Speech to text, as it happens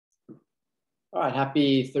All right,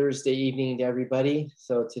 happy Thursday evening to everybody.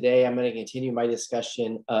 So today I'm going to continue my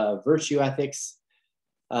discussion of virtue ethics.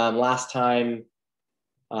 Last time,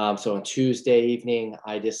 so on Tuesday evening,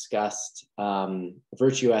 I discussed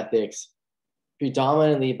virtue ethics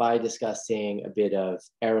predominantly by discussing a bit of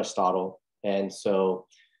Aristotle. And so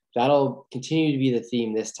that'll continue to be the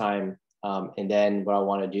theme this time. And then what I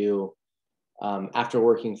want to do after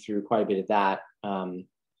working through quite a bit of that,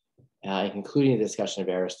 including the discussion of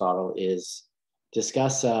Aristotle, is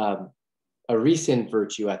discuss a recent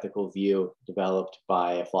virtue ethical view developed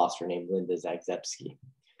by a philosopher named Linda Zagzebski.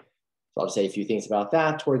 So I'll say a few things about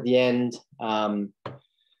that toward the end.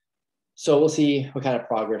 So we'll see what kind of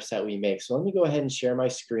progress that we make. So let me go ahead and share my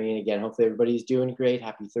screen again. Hopefully everybody's doing great.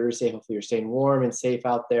 Happy Thursday. Hopefully you're staying warm and safe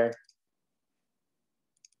out there.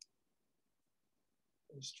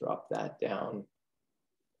 Just drop that down.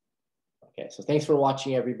 Okay, so thanks for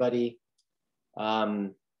watching, everybody.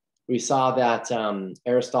 We saw that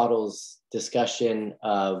Aristotle's discussion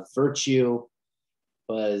of virtue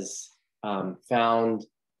was found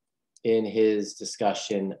in his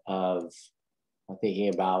discussion of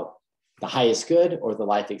thinking about the highest good, or the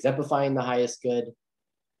life exemplifying the highest good,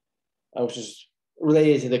 which is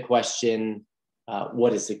related to the question,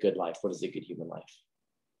 what is a good life? What is a good human life?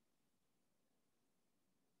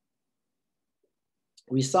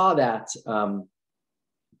 We saw that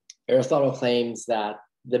Aristotle claims that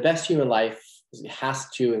the best human life has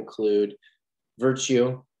to include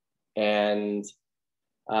virtue, and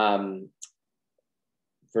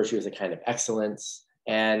virtue is a kind of excellence.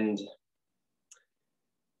 And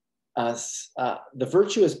the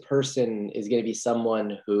virtuous person is going to be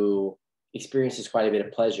someone who experiences quite a bit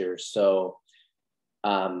of pleasure. So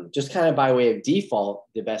just kind of by way of default,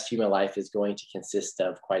 the best human life is going to consist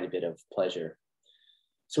of quite a bit of pleasure.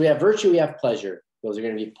 So we have virtue, we have pleasure. Those are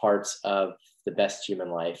going to be parts of the best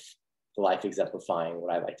human life, the life exemplifying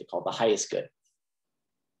what I like to call the highest good.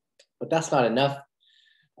 But that's not enough.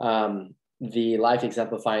 The life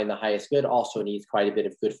exemplifying the highest good also needs quite a bit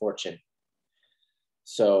of good fortune.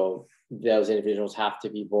 So those individuals have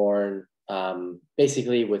to be born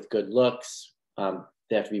basically with good looks.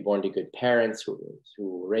 They have to be born to good parents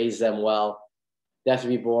who raise them well. They have to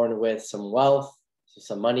be born with some wealth, so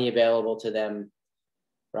some money available to them,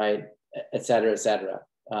 right, et cetera, et cetera.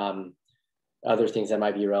 Other things that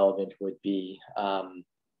might be relevant would be that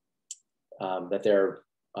they're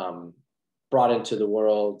brought into the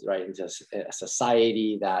world, right, into a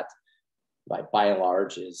society that, by and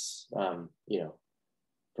large, is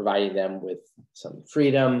providing them with some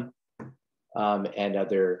freedom and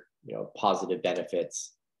other positive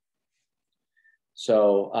benefits.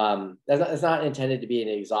 So that's not intended to be an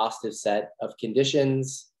exhaustive set of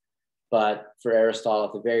conditions. But for Aristotle,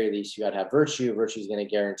 at the very least, you got to have virtue. Virtue is going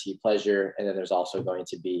to guarantee pleasure. And then there's also going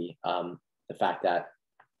to be the fact that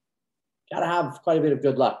you got to have quite a bit of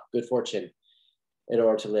good luck, good fortune, in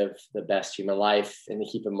order to live the best human life. And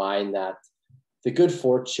to keep in mind that the good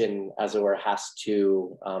fortune, as it were, has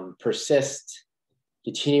to persist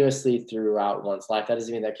continuously throughout one's life. That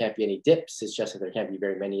doesn't mean there can't be any dips. It's just that there can't be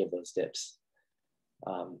very many of those dips.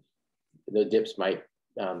 The dips might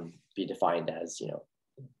be defined as,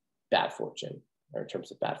 bad fortune, or in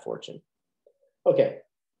terms of bad fortune. Okay.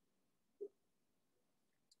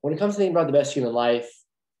 When it comes to thinking about the best human life,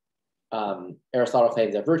 Aristotle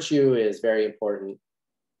claims that virtue is very important,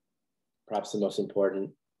 perhaps the most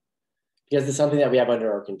important, because it's something that we have under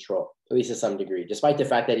our control, at least to some degree, despite the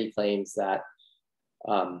fact that he claims that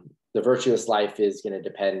the virtuous life is going to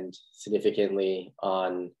depend significantly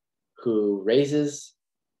on who raises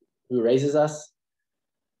us.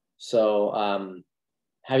 So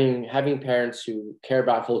having parents who care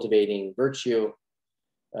about cultivating virtue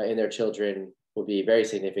in their children will be very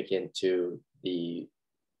significant to the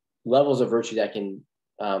levels of virtue that can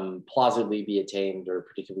plausibly be attained or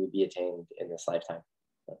predictably be attained in this lifetime.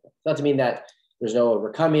 Not to mean that there's no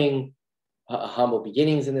overcoming humble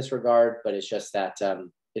beginnings in this regard, but it's just that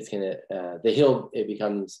it's gonna the hill, it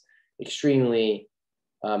becomes extremely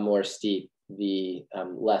more steep the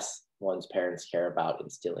less one's parents care about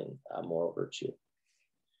instilling moral virtue.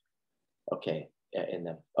 Okay, in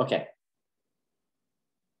them. Okay.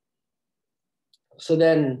 So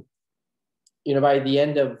then, by the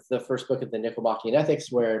end of the first book of the Nicomachean Ethics,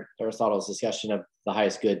 where Aristotle's discussion of the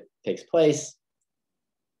highest good takes place,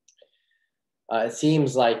 it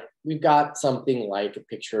seems like we've got something like a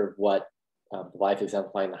picture of what life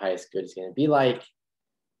exemplifying the highest good is going to be like.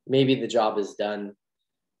 Maybe the job is done.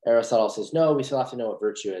 Aristotle says, no, we still have to know what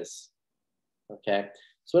virtue is. Okay,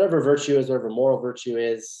 so whatever virtue is, whatever moral virtue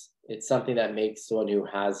is, it's something that makes the one who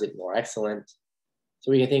has it more excellent.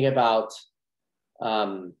 So we can think about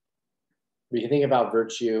we can think about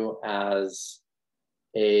virtue as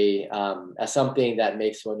as something that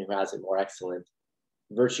makes one who has it more excellent.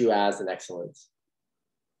 Virtue as an excellence.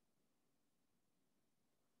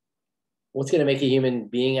 What's going to make a human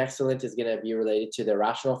being excellent is going to be related to their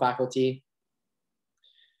rational faculty,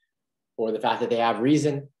 or the fact that they have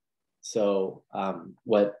reason. So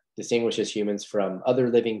what distinguishes humans from other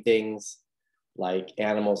living things like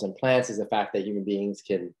animals and plants is the fact that human beings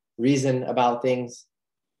can reason about things.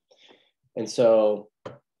 And so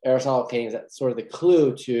Aristotle claims that sort of the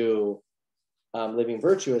clue to living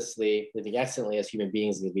virtuously, living excellently as human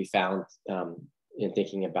beings is to be found in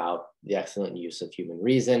thinking about the excellent use of human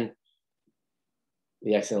reason,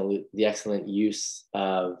 the excellent use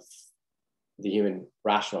of the human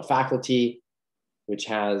rational faculty, which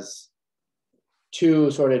has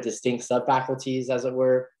two sort of distinct sub-faculties, as it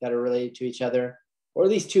were, that are related to each other, or at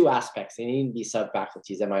least two aspects. They need to be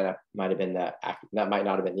sub-faculties. That might not have been the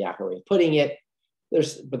accurate way of putting it.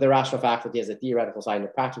 But the rational faculty has a theoretical side and a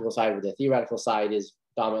practical side, where the theoretical side is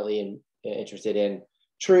dominantly interested in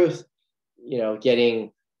truth,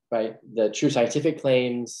 getting right the true scientific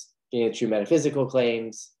claims, getting the true metaphysical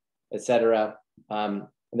claims, etc. And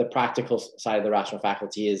the practical side of the rational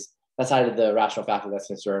faculty is that side of the rational faculty that's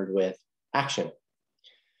concerned with action.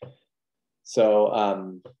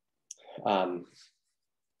 So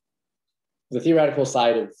the theoretical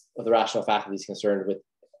side of the rational faculty is concerned with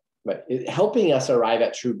helping us arrive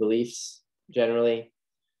at true beliefs generally.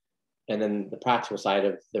 And then the practical side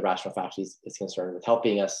of the rational faculty is concerned with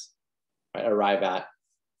helping us arrive at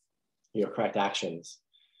correct actions.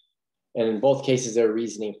 And in both cases, there are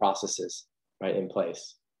reasoning processes in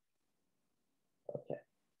place. Okay.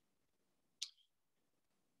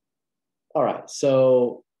 All right,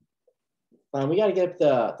 so we got to get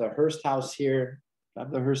up the Hursthouse here. I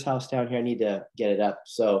have the Hursthouse down here. I need to get it up.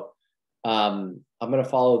 So I'm going to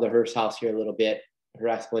follow the Hursthouse here a little bit. Her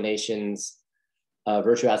explanations of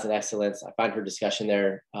virtue as an excellence. I find her discussion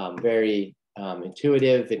there very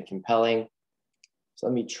intuitive and compelling. So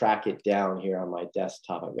let me track it down here on my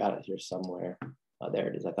desktop. I've got it here somewhere. Oh, there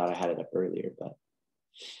it is. I thought I had it up earlier, but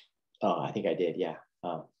I think I did. Yeah.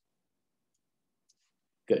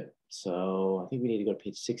 Good. So I think we need to go to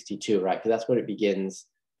page 62, right? Because that's where it begins.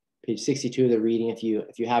 Page 62 of the reading. If you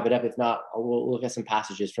have it up, if not, we'll look at some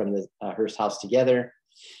passages from the Hursthouse together.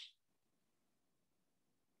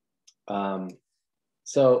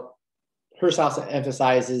 So Hursthouse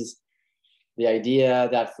emphasizes the idea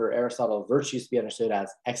that for Aristotle, virtue is to be understood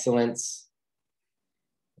as excellence.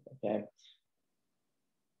 Okay.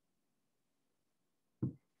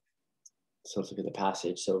 So let's look at the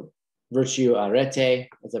passage. So virtue arete,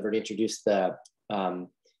 as I've already introduced the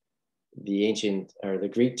ancient or the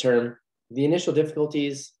Greek term. The initial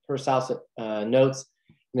difficulties Hursthouse notes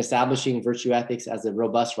in establishing virtue ethics as a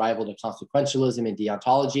robust rival to consequentialism and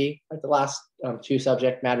deontology, like the last two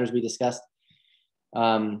subject matters we discussed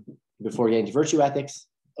before getting to virtue ethics,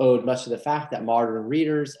 owed much to the fact that modern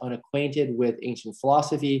readers unacquainted with ancient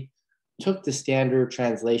philosophy took the standard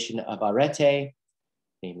translation of arete,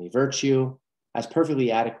 namely virtue, as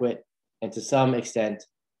perfectly adequate, and to some extent,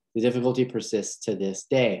 the difficulty persists to this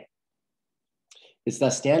day. It's the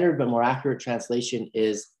standard but more accurate translation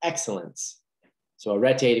is excellence. So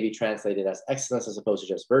arete to be translated as excellence as opposed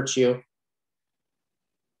to just virtue.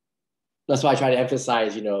 That's why I try to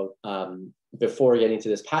emphasize, before getting to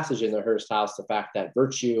this passage in the Hursthouse, the fact that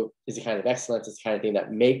virtue is a kind of excellence. It's the kind of thing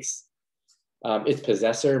that makes its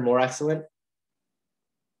possessor more excellent.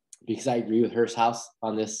 Because I agree with Hursthouse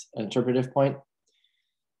on this interpretive point.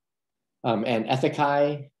 And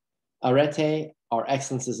ethikai, arete, are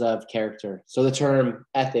excellences of character. So the term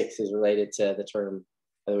ethics is related to the term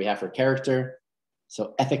that we have for character.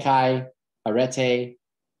 So ethikai, arete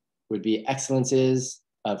would be excellences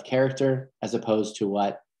of character, as opposed to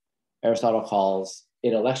what Aristotle calls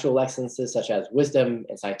intellectual excellences, such as wisdom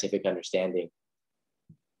and scientific understanding.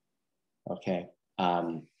 Okay.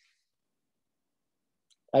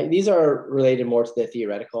 These are related more to the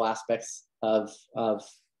theoretical aspects of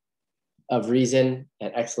reason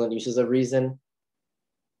and excellent uses of reason,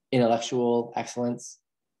 intellectual excellence.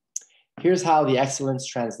 Here's how the excellence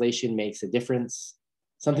translation makes a difference.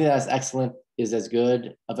 Something that is excellent is as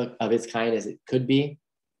good of its kind as it could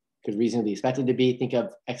reasonably be expected to be. Think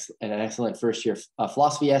of an excellent first year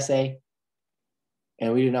philosophy essay.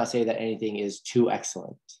 And we do not say that anything is too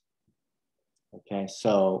excellent. Okay,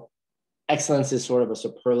 so excellence is sort of a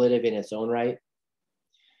superlative in its own right.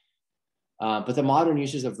 But the modern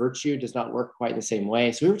uses of virtue does not work quite the same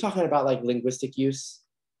way. So we were talking about like linguistic use,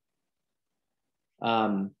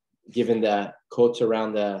 given the quotes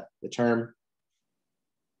around the term.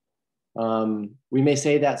 We may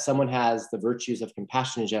say that someone has the virtues of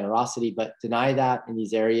compassion and generosity, but deny that in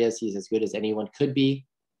these areas he's as good as anyone could be.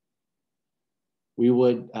 We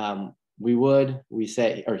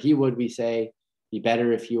say, be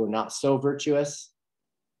better if you were not so virtuous.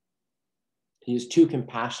 He is too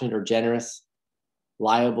compassionate or generous,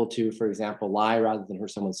 liable to, for example, lie rather than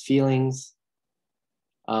hurt someone's feelings.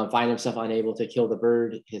 Find himself unable to kill the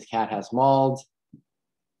bird his cat has mauled,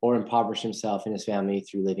 or impoverish himself and his family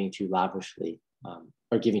through living too lavishly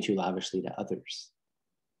or giving too lavishly to others.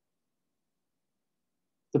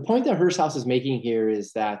 The point that Hursthouse is making here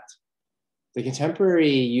is that the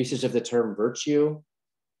contemporary usage of the term virtue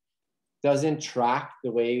doesn't track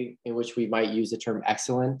the way in which we might use the term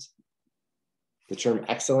excellent. The term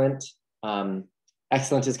excellent,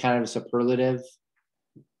 excellent is kind of a superlative.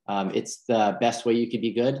 It's the best way you could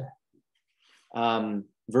be good.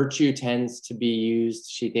 Virtue tends to be used,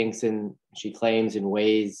 she claims, in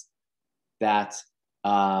ways that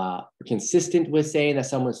are consistent with saying that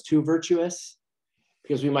someone's too virtuous,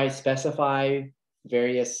 because we might specify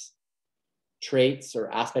various traits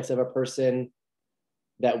or aspects of a person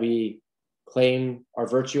that we claim are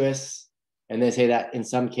virtuous, and then say that in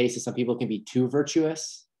some cases, some people can be too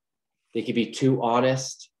virtuous. They could be too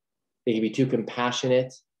honest. They could be too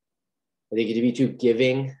compassionate. Or they could be too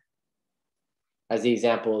giving, as the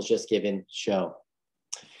examples just given show.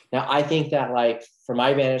 Now, I think that, like, from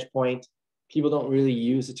my vantage point, people don't really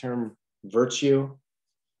use the term virtue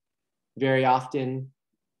very often,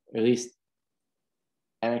 at least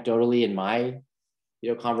anecdotally in my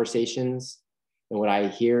conversations and what I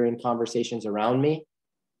hear in conversations around me.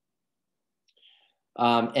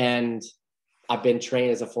 And I've been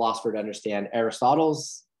trained as a philosopher to understand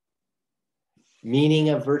Aristotle's meaning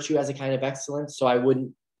of virtue as a kind of excellence. So I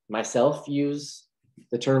wouldn't myself use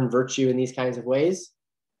the term virtue in these kinds of ways.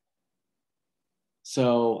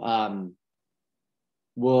 So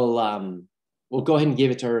we'll go ahead and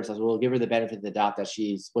give it to her. So we'll give her the benefit of the doubt that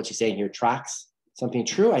what she's saying here tracks something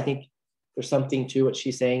true. I think there's something to what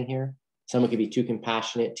she's saying here. Someone could be too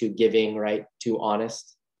compassionate, too giving, right? Too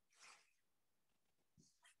honest.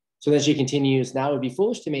 So then she continues, now it would be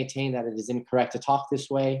foolish to maintain that it is incorrect to talk this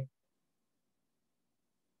way.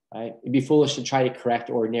 Right? It'd be foolish to try to correct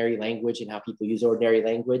ordinary language and how people use ordinary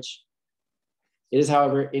language. It is,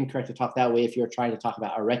 however, incorrect to talk that way if you're trying to talk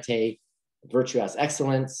about arete, virtue as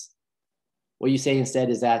excellence. What you say instead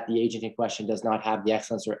is that the agent in question does not have the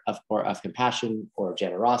excellence of compassion or of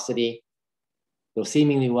generosity. Though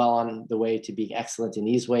seemingly well on the way to being excellent in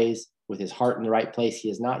these ways, with his heart in the right place, he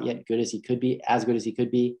is not yet good as he could be, as good as he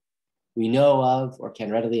could be. We know of or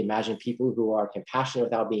can readily imagine people who are compassionate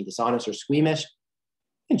without being dishonest or squeamish,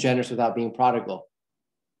 and generous without being prodigal.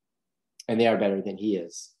 And they are better than he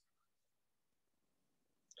is.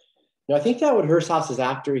 Now, I think that what Hursthouse is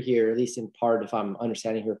after here, at least in part, if I'm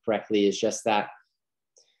understanding her correctly, is just that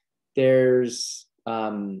there's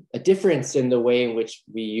a difference in the way in which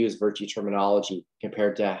we use virtue terminology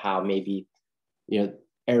compared to how maybe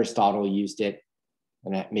Aristotle used it,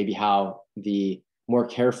 and maybe how the more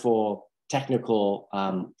careful, technically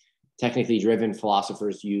driven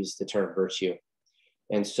philosophers use the term virtue.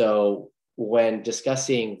 And so when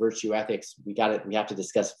discussing virtue ethics, we have to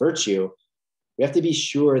discuss virtue. We have to be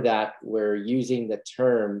sure that we're using the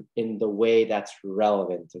term in the way that's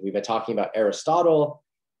relevant. We've been talking about Aristotle.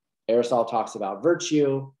 Aristotle talks about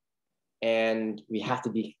virtue, and we have to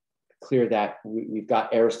be clear that we've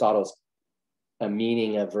got Aristotle's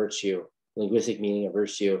meaning of virtue, linguistic meaning of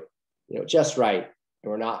virtue, just right.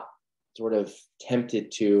 And we're not sort of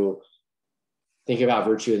tempted to think about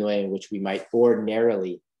virtue in the way in which we might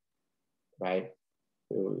ordinarily, right?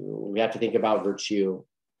 We have to think about virtue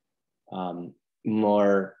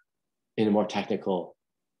more in a more technical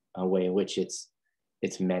way in which it's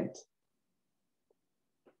meant.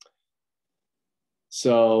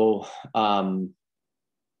 So, right,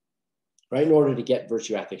 in order to get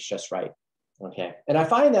virtue ethics just right, okay. And I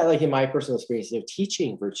find that, like, in my personal experience of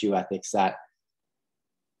teaching virtue ethics, that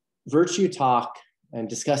virtue talk and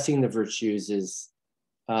discussing the virtues is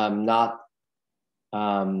not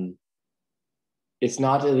common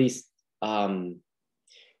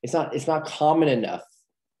enough.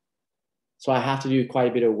 So I have to do quite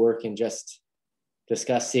a bit of work in just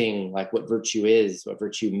discussing, like, what virtue is, what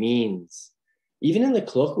virtue means, even in the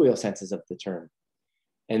colloquial senses of the term,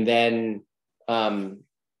 and then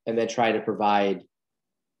try to provide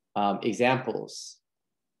examples,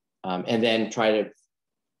 and then try to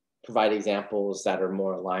provide examples that are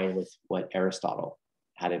more aligned with what Aristotle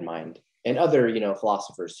had in mind, and other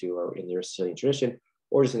philosophers who are in the Aristotelian tradition,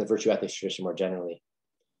 or just in the virtue ethics tradition more generally.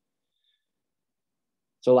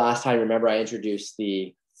 So last time, remember, I introduced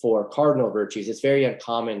the for cardinal virtues, it's very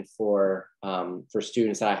uncommon for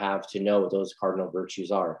students that I have to know what those cardinal virtues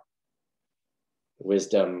are: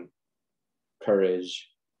 wisdom, courage,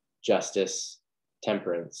 justice,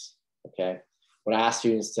 temperance. Okay. When I ask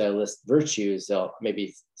students to list virtues, they'll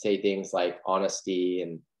maybe say things like honesty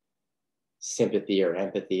and sympathy or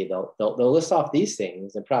empathy. They'll list off these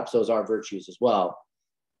things, and perhaps those are virtues as well.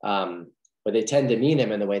 But they tend to mean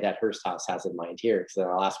them in the way that Hursthouse has in mind here. Because then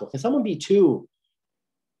I'll ask, well, can someone be too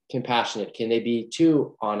compassionate? Can they be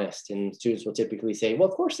too honest? And students will typically say, well,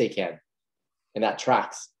 of course they can. And that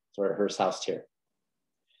tracks sort of Hursthouse here.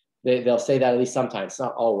 They'll say that at least sometimes,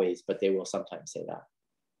 not always, but they will sometimes say that.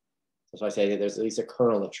 So I say that there's at least a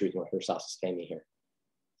kernel of truth in what Hursthouse is claiming here.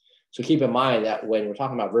 So keep in mind that when we're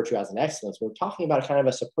talking about virtue as an excellence, we're talking about kind of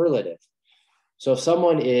a superlative. So if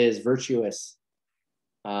someone is virtuous,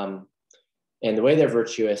 and the way they're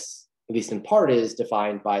virtuous, at least in part, is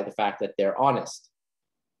defined by the fact that they're honest.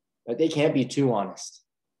 But they can't be too honest.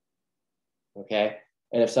 Okay?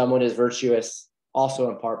 And if someone is virtuous,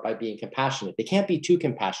 also in part by being compassionate, they can't be too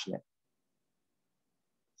compassionate.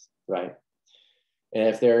 Right? And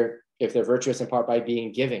if they're virtuous in part by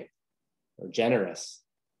being giving or generous,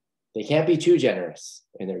 they can't be too generous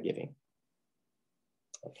in their giving.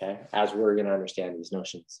 Okay? As we're going to understand these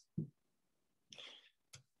notions.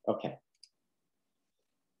 Okay.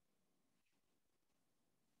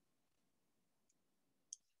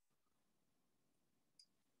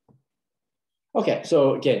 Okay,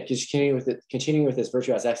 so again, continuing with this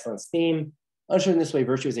virtue as excellence theme, understood in this way,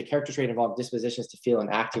 virtue is a character trait involving dispositions to feel and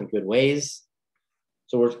act in good ways.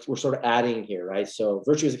 So we're sort of adding here, right? So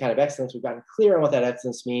virtue is a kind of excellence. We've gotten clear on what that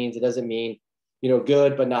excellence means. It doesn't mean,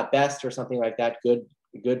 good but not best or something like that. Good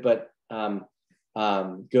but not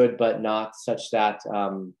such that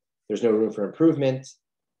there's no room for improvement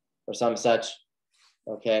or some such.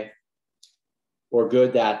 Okay, or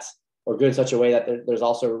good in such a way that there's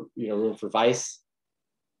also room for vice.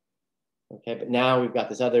 Okay, but now we've got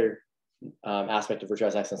this other aspect of virtue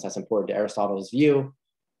as excellence that's important to Aristotle's view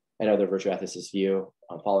and other virtue ethicists' view,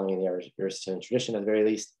 following in the Aristotelian tradition at the very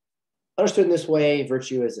least. Understood in this way,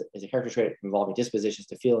 virtue is a character trait involving dispositions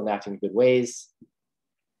to feel and act in good ways.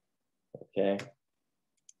 Okay,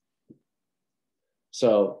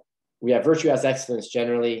 so we have virtue as excellence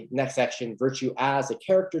generally. Next section, virtue as a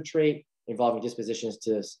character trait involving dispositions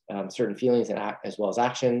to certain feelings and as well as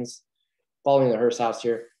actions. Following the Hursthouse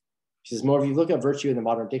here, she says, more if you look at virtue in the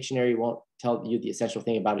modern dictionary, it won't tell you the essential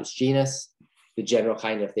thing about its genus, the general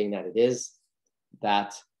kind of thing that it is,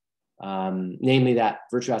 that namely that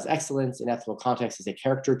virtue as excellence in ethical context is a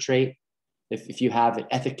character trait. If you have an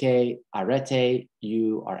ethike, arete,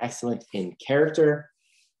 you are excellent in character.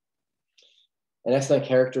 An excellent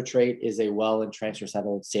character trait is a well-entrenched or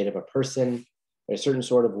settled state of a person. In a certain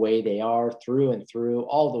sort of way they are through and through,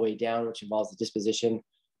 all the way down, which involves the disposition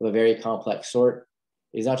of a very complex sort.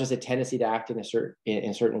 It is not just a tendency to act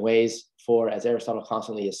in certain ways, for as Aristotle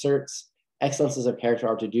constantly asserts, excellences of character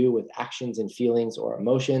are to do with actions and feelings or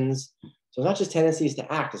emotions. So it's not just tendencies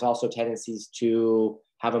to act, it's also tendencies to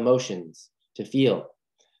have emotions, to feel.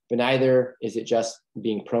 But neither is it just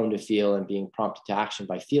being prone to feel and being prompted to action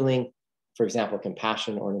by feeling. For example,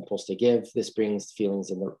 compassion or an impulse to give. This brings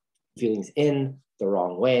feelings in the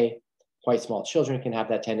wrong way. Quite small children can have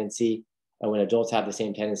that tendency. And when adults have the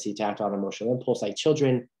same tendency to act on emotional impulse like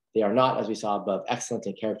children, they are not, as we saw above, excellent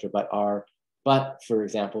in character, but for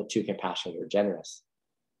example, too compassionate or generous.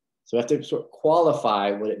 So we have to sort of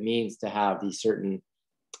qualify what it means to have these certain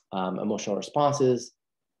emotional responses,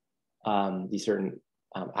 these certain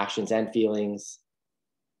actions and feelings,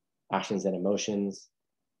 actions and emotions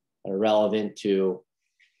that are relevant to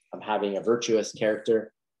having a virtuous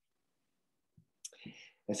character.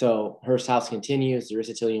 And so Hursthouse continues, the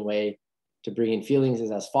Aristotelian way to bring in feelings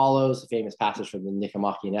is as follows, a famous passage from the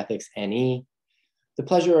Nicomachean Ethics, NE. The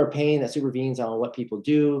pleasure or pain that supervenes on what people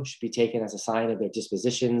do should be taken as a sign of their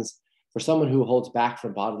dispositions. For someone who holds back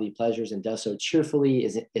from bodily pleasures and does so cheerfully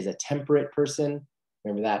is a temperate person.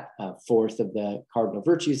 Remember that fourth of the cardinal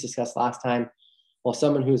virtues discussed last time. While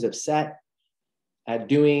someone who's upset at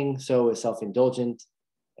doing so is self-indulgent,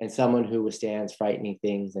 and someone who withstands frightening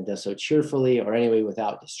things and does so cheerfully or anyway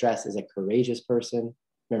without distress is a courageous person.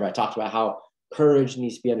 Remember, I talked about how courage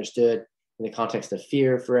needs to be understood in the context of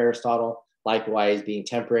fear for Aristotle. Likewise, being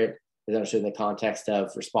temperate is understood in the context of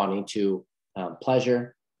responding to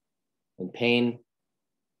pleasure and pain.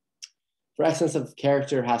 For excellence of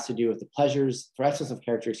character has to do with the pleasures. For excellence of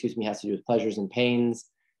character, has to do with pleasures and pains.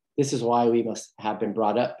 This is why we must have been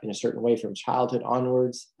brought up in a certain way from childhood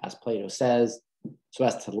onwards, as Plato says, so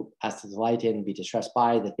as to delight in and be distressed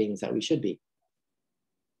by the things that we should be.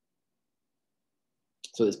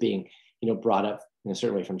 So this being, brought up in a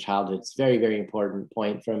certain way from childhood, it's very, very important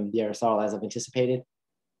point from the Aristotle, as I've anticipated.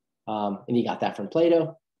 And he got that from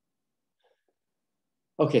Plato.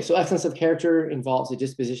 Okay, so excellence of character involves a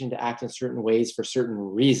disposition to act in certain ways for certain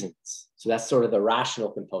reasons. So that's sort of the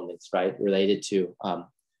rational components, right, related to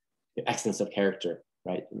excellence of character,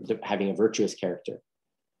 right, having a virtuous character.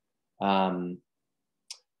 Not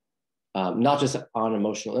just on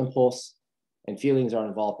emotional impulse, and feelings are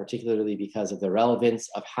involved particularly because of the relevance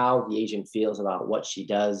of how the agent feels about what she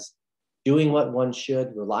does. Doing what one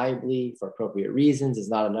should reliably for appropriate reasons is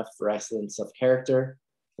not enough for excellence of character.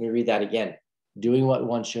 Let me read that again. Doing what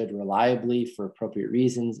one should reliably for appropriate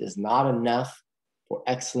reasons is not enough for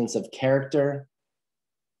excellence of character,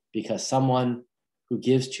 because someone who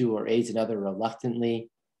gives to or aids another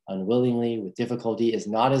reluctantly, unwillingly, with difficulty is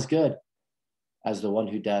not as good as the one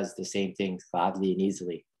who does the same things gladly and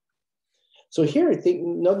easily. So here,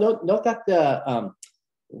 note that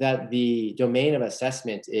the domain of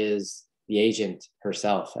assessment is the agent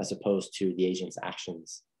herself, as opposed to the agent's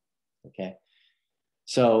actions. Okay,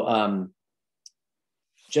 so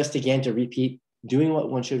just again to repeat, doing what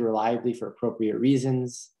one should reliably for appropriate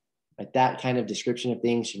reasons, like that kind of description of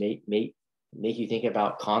things should make you think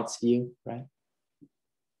about Kant's view, right?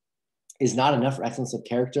 Is not enough for excellence of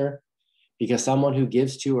character, because someone who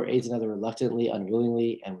gives to or aids another reluctantly,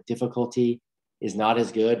 unwillingly, and with difficulty is not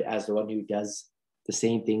as good as the one who does the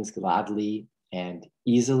same things gladly and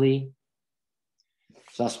easily.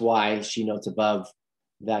 So that's why she notes above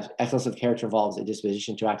that excellence of character involves a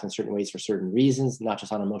disposition to act in certain ways for certain reasons, not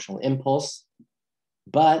just on emotional impulse,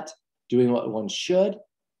 but doing what one should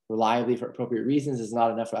reliably for appropriate reasons is not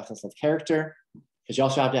enough for excellence of character, because you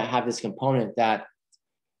also have to have this component that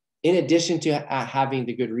in addition to having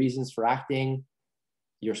the good reasons for acting,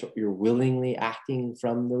 you're willingly acting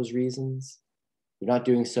from those reasons. You're not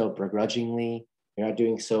doing so begrudgingly. You're not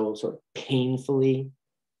doing so sort of painfully,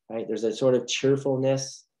 right? There's a sort of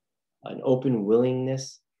cheerfulness, an open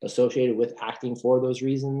willingness associated with acting for those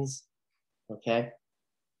reasons, okay?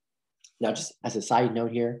 Now, just as a side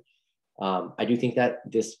note here, I do think that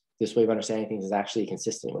this way of understanding things is actually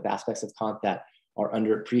consistent with aspects of Kant that are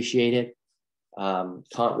underappreciated.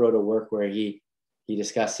 Kant wrote a work where he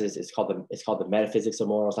discusses, it's called the Metaphysics of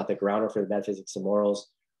Morals, not the Grounder for the Metaphysics of Morals,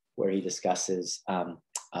 where he discusses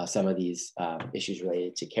some of these issues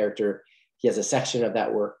related to character. He has a section of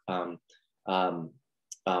that work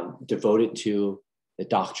devoted to the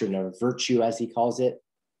doctrine of virtue, as he calls it,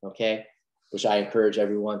 okay, which I encourage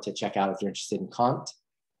everyone to check out if you're interested in Kant.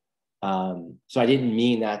 So I didn't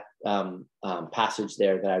mean that passage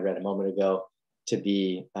there that I read a moment ago to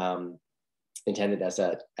be intended as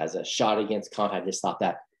a shot against Kant. I just thought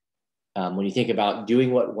that when you think about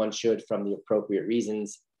doing what one should from the appropriate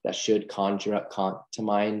reasons, that should conjure up Kant to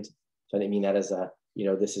mind. So I didn't mean that as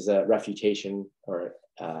this is a refutation or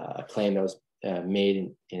a claim that was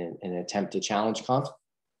made in an attempt to challenge Kant.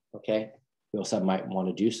 Okay, we also might want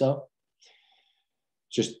to do so.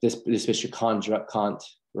 Just this should conjure up Kant,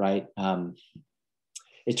 right?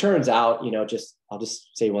 It turns out, I'll just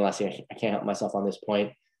say one last thing. I can't help myself on this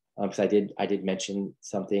point because I did mention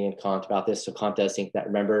something in Kant about this. So Kant does think that,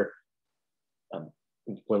 remember,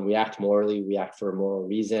 when we act morally, we act for a moral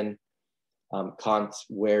reason. Kant's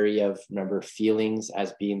wary of, remember, feelings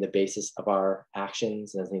as being the basis of our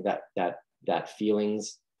actions. And I think that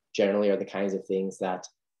feelings generally are the kinds of things that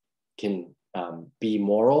can be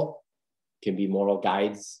moral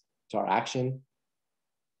guides to our action.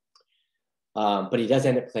 But he does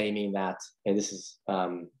end up claiming that, and this is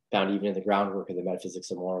found even in the groundwork of the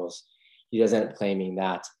Metaphysics of Morals, he does end up claiming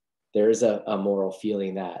that there is a moral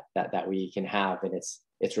feeling that we can have, and it's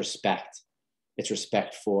respect. It's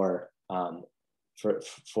respect for moral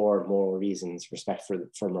reasons, respect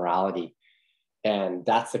for morality, and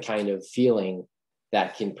that's the kind of feeling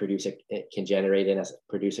that can generate in us,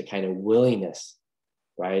 produce a kind of willingness,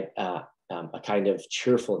 right? A kind of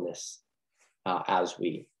cheerfulness as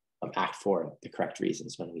we act for the correct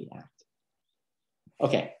reasons when we act.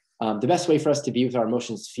 Okay, the best way for us to be with our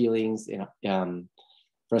emotions, feelings,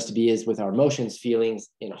 is with our emotions, feelings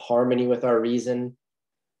in harmony with our reason,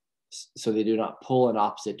 so they do not pull in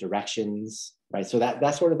opposite directions, right? So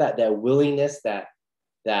that's sort of that willingness, that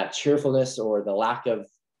cheerfulness, or the lack of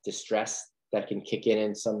distress that can kick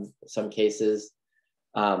in some cases,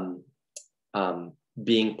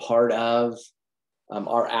 being part of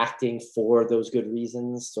our acting for those good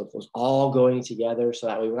reasons. So it was all going together, so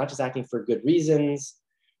that way we're not just acting for good reasons,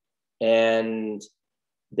 and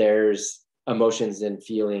there's emotions and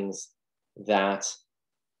feelings that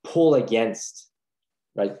pull against,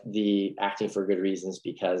 right, the acting for good reasons,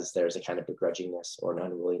 because there's a kind of begrudgingness or an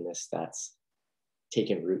unwillingness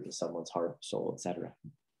taken root in someone's heart, soul, etc.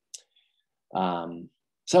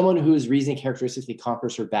 Someone whose reasoning characteristically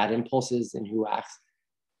conquers her bad impulses and who acts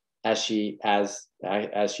as she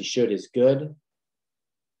should is good,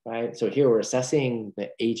 right? So here we're assessing the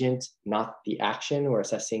agent, not the action. We're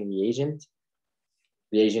assessing the agent.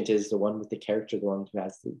 The agent is the one with the character, the one who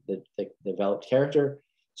has the developed character.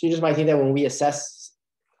 So you just might think that when we assess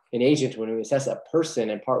an agent, when we assess a person,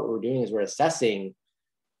 and part of what we're doing is we're assessing,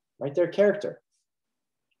 right, their character,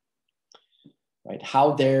 right?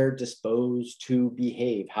 How they're disposed to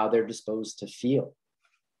behave, how they're disposed to feel.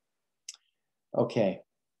 Okay.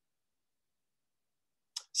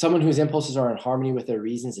 Someone whose impulses are in harmony with their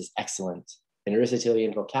reasons is excellent. In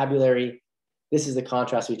Aristotelian vocabulary, this is the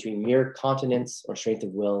contrast between mere continence or strength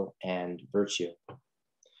of will and virtue.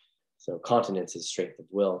 So continence is strength of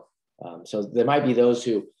will. So there might be those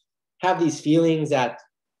who have these feelings that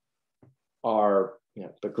are,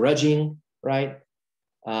 begrudging, right?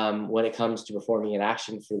 When it comes to performing an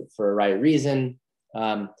action for a right reason.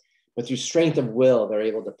 But through strength of will, they're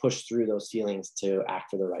able to push through those feelings to act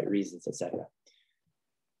for the right reasons, etc.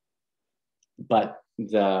 But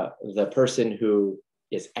the person who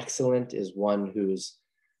is excellent is one whose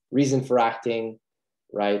reason for acting,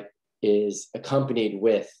 right, is accompanied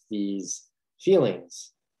with these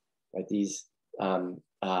feelings, right? These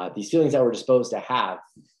feelings that we're disposed to have,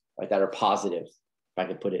 right, that are positive, if I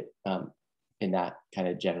could put it in that kind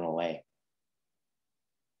of general way.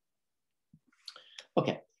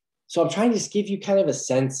 Okay, so I'm trying to just give you kind of a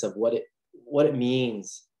sense of what it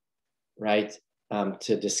means, right,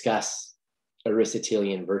 to discuss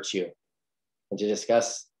Aristotelian virtue, and to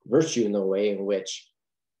discuss virtue in the way in which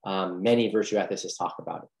many virtue ethicists talk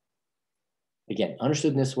about it. Again,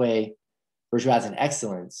 understood in this way, virtue as an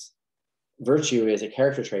excellence. Virtue is a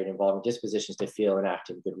character trait involving dispositions to feel and act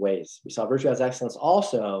in good ways. We saw virtue as excellence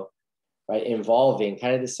also, right, involving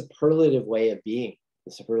kind of the superlative way of being,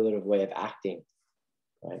 the superlative way of acting,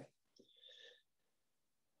 right?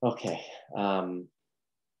 Okay.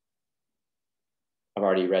 I've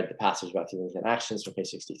already read the passage about feelings and actions, so page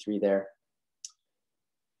 63 there.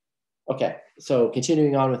 Okay, so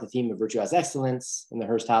continuing on with the theme of virtue as excellence in the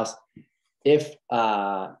Hursthouse, if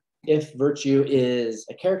virtue is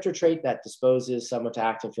a character trait that disposes someone to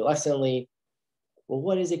act and feel excellently, well,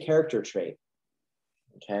 what is a character trait?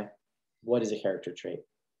 Okay, what is a character trait?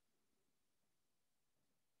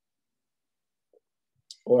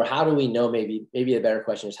 Or how do we know, maybe the better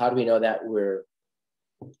question is, how do we know that when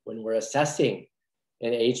we're assessing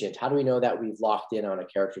an agent, how do we know that we've locked in on a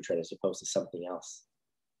character trait as opposed to something else?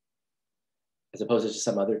 As opposed to just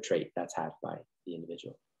some other trait that's had by the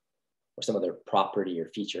individual, or some other property or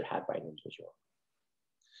feature had by an individual.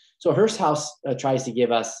 So Hursthouse tries to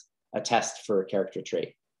give us a test for a character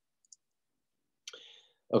trait.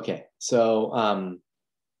 Okay, so I'm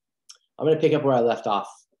going to pick up where I left off.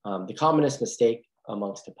 The commonest mistake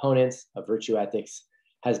amongst opponents of virtue ethics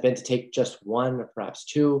has been to take just one or perhaps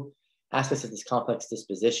two aspects of this complex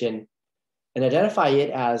disposition and identify it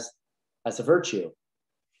as a virtue.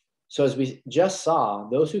 So as we just saw,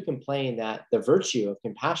 those who complain that the virtue of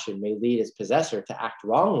compassion may lead its possessor to act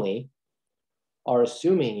wrongly are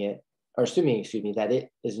assuming that it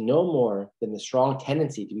is no more than the strong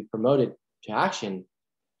tendency to be promoted to action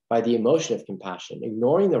by the emotion of compassion,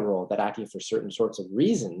 ignoring the role that acting for certain sorts of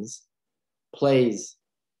reasons plays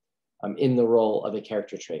in the role of a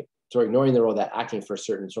character trait. So ignoring the role that acting for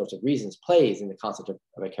certain sorts of reasons plays in the concept of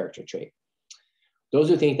a character trait. Those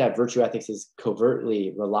who think that virtue ethics is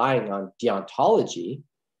covertly relying on deontology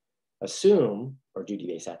assume, or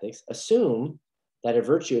duty-based ethics, assume that a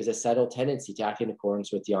virtue is a settled tendency to act in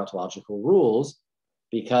accordance with deontological rules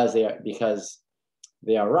because they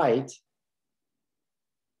are right,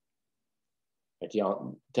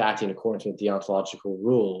 to act in accordance with deontological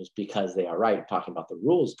rules because they are right, talking about the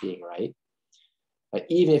rules being right.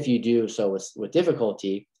 Even if you do so with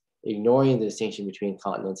difficulty, ignoring the distinction between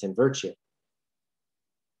continence and virtue.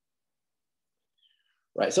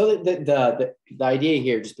 Right, so the idea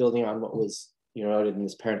here, just building on what was noted in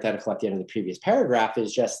this parenthetical at the end of the previous paragraph,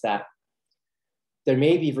 is just that there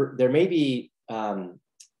may be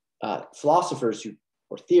philosophers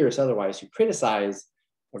or theorists otherwise who criticize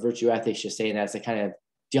a virtue ethics, just saying that's a kind of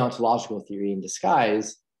deontological theory in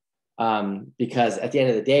disguise, because at the end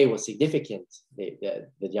of the day, what's significant, the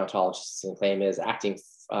deontologists claim, is acting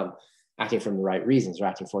from the right reasons, or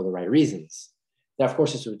acting for the right reasons. Now, of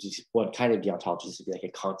course, this would be one kind of deontology. This would be like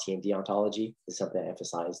a Kantian deontology. This is something I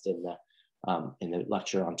emphasized in the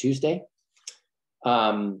lecture on Tuesday.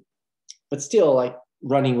 But still, like,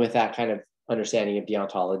 running with that kind of understanding of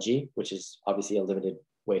deontology, which is obviously a limited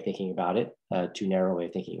way of thinking about it, too narrow way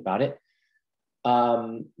of thinking about it.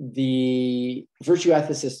 The virtue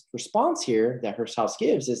ethicist response here that Hursthouse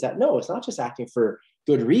gives is that no, it's not just acting for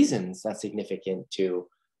good reasons that's significant to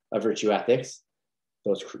a virtue ethics,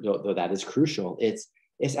 though that is crucial. It's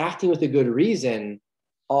acting with a good reason,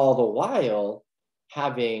 all the while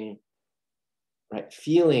having right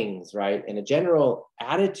feelings, right, and a general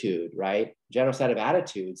attitude, right, general set of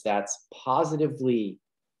attitudes that's positively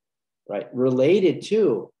right related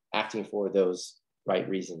to acting for those right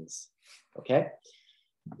reasons. Okay,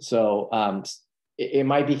 so it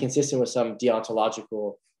might be consistent with some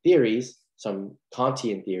deontological theories, some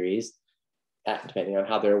Kantian theories, depending on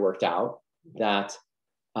how they're worked out, that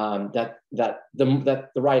the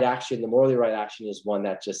right action, the morally right action, is one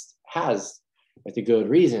that just has like the good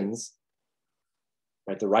reasons,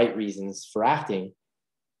 right, the right reasons for acting,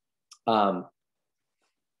 right,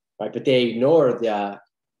 but they ignore the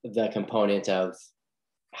component of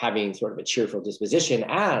having sort of a cheerful disposition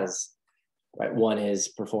as right one is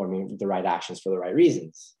performing the right actions for the right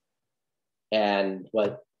reasons. And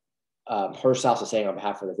what Hursthouse is saying on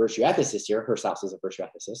behalf of the virtue ethicist here, Hursthouse is a virtue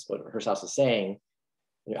ethicist, what Hursthouse is saying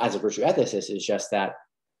as a virtue ethicist is just that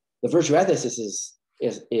the virtue ethicist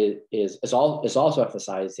is also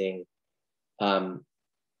emphasizing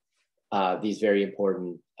these very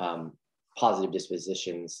important positive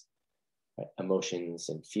dispositions, right, emotions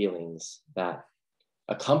and feelings that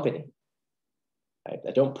accompany, right,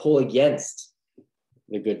 that don't pull against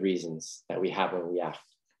the good reasons that we have when we act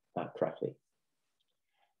correctly.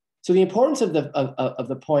 So the importance of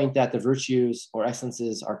the point that the virtues or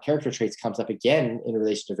excellences are character traits comes up again in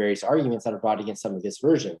relation to various arguments that are brought against some of his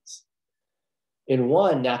versions. In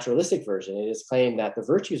one naturalistic version, it is claimed that the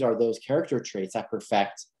virtues are those character traits that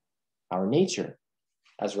perfect our nature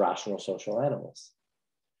as rational social animals.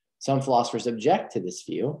 Some philosophers object to this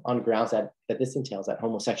view on grounds that this entails that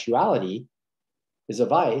homosexuality is a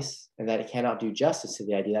vice and that it cannot do justice to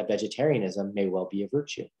the idea that vegetarianism may well be a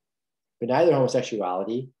virtue. But neither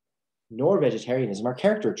homosexuality nor vegetarianism are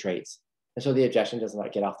character traits, and so the objection does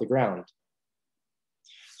not get off the ground.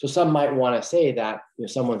 So some might want to say that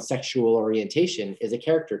someone's sexual orientation is a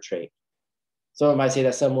character trait. Someone might say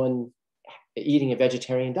that someone eating a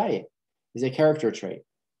vegetarian diet is a character trait.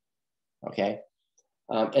 Okay,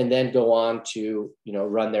 and then go on to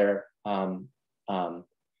run their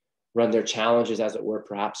challenges, as it were,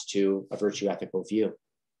 perhaps to a virtue ethical view.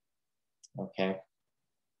 Okay.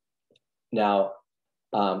 Now,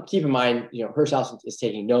 keep in mind, Hursthouse is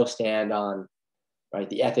taking no stand on right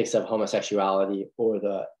the ethics of homosexuality or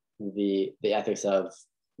the ethics of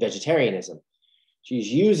vegetarianism. She's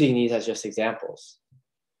using these as just examples.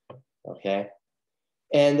 Okay,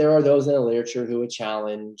 and there are those in the literature who would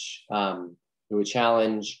challenge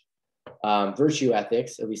virtue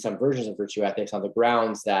ethics, at least some versions of virtue ethics, on the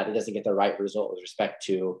grounds that it doesn't get the right result with respect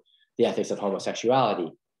to the ethics of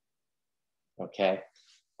homosexuality. Okay.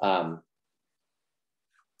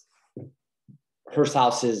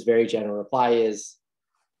 Hursthouse's very general reply is,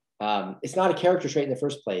 it's not a character trait in the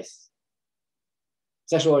first place.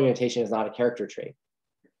 Sexual orientation is not a character trait.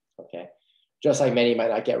 Okay, just like many might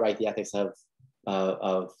not get right the ethics of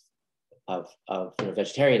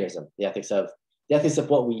vegetarianism, the ethics of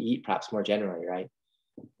what we eat, perhaps more generally, right?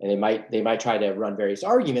 And they might try to run various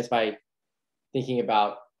arguments by thinking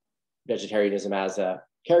about vegetarianism as a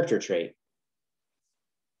character trait.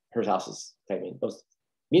 Hursthouse is claiming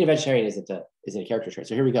being a vegetarian isn't a character trait.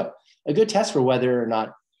 So here we go. A good test for whether or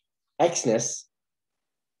not Xness,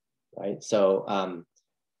 right? So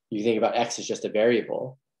you think about X as just a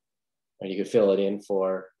variable, and you could fill it in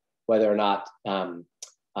for whether or not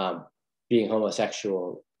being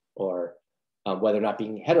homosexual, or whether or not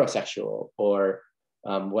being heterosexual, or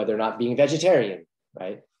whether or not being vegetarian,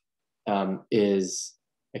 right, is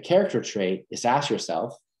a character trait. Is to ask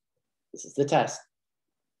yourself, this is the test.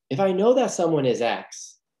 If I know that someone is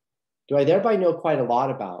X, do I thereby know quite a lot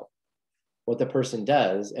about what the person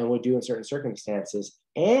does and would do in certain circumstances,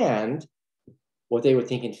 and what they would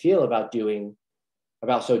think and feel about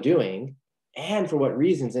so doing, and for what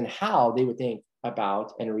reasons and how they would think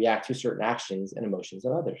about and react to certain actions and emotions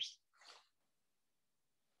of others?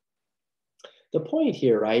 The point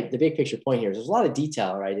here, right, the big picture point here is there's a lot of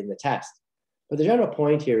detail, right, in the test. But the general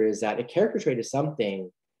point here is that a character trait is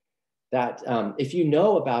something that if you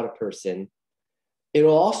know about a person, it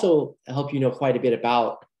will also help you know quite a bit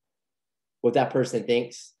about what that person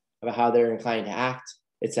thinks, about how they're inclined to act,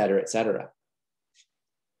 et cetera, et cetera.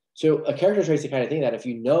 So a character trait is the kind of thing that if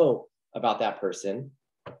you know about that person,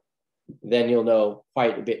 then you'll know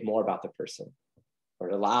quite a bit more about the person, or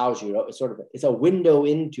it allows you, it's a window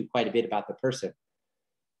into quite a bit about the person.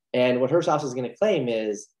 And what Hursthouse is going to claim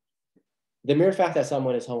is the mere fact that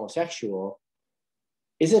someone is homosexual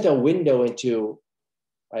isn't a window into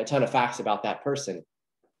a ton of facts about that person.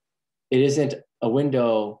 It isn't a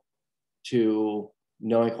window to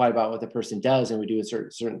knowing quite about what the person does and would do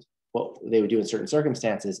in certain what they would do in certain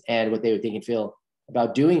circumstances and what they would think and feel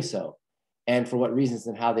about doing so, and for what reasons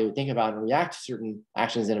and how they would think about and react to certain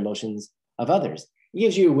actions and emotions of others. It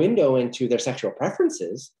gives you a window into their sexual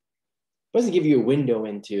preferences, but it doesn't give you a window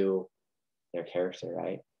into their character,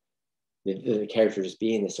 right? The character just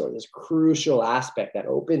being this crucial aspect that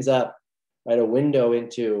opens up, right, a window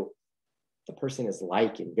into the person is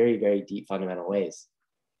like in very, very deep fundamental ways.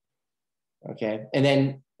 Okay, and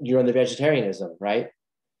then you're on the vegetarianism, right?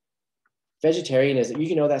 Vegetarianism, you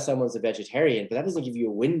can know that someone's a vegetarian, but that doesn't give you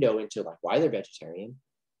a window into like why they're vegetarian.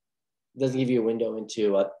 It doesn't give you a window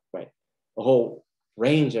into a whole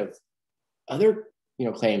range of other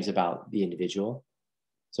claims about the individual.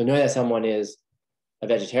 So knowing that someone is a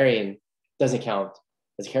vegetarian doesn't count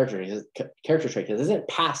as a character trait because it doesn't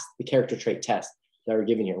pass the character trait test that we're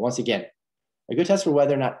giving here. Once again, a good test for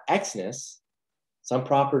whether or not Xness, some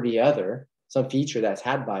property other, some feature that's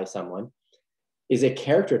had by someone, is a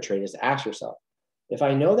character trait, is to ask yourself, if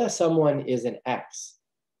I know that someone is an X,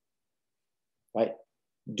 right,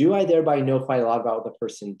 do I thereby know quite a lot about what the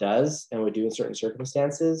person does and would do in certain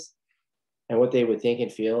circumstances and what they would think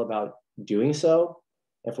and feel about doing so,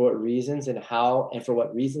 and for what reasons and how, and for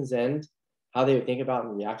what reasons and how they would think about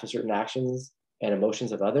and react to certain actions and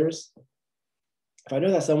emotions of others? If I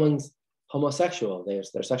know that someone's homosexual, they're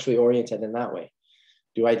sexually oriented in that way,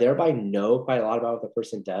 do I thereby know quite a lot about what the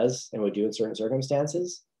person does and would do in certain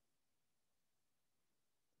circumstances?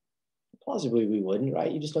 Plausibly, we wouldn't,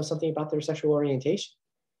 right? You just know something about their sexual orientation.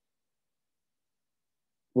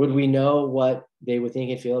 Would we know what they would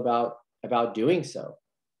think and feel about doing so?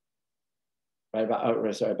 Right?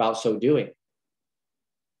 About so doing?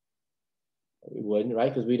 We wouldn't,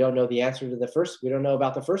 right? Because we don't know the answer to the first. We don't know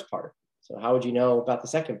about the first part. So how would you know about the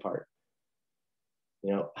second part?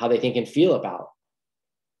 How they think and feel about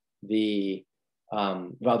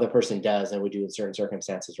what the person does and would do in certain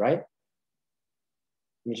circumstances, right?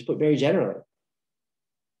 You just put very generally.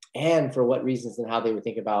 And for what reasons and how they would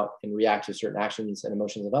think about and react to certain actions and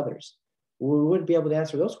emotions of others. We wouldn't be able to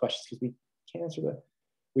answer those questions because we can't answer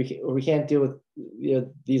we can't deal with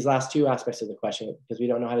these last two aspects of the question because we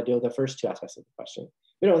don't know how to deal with the first two aspects of the question.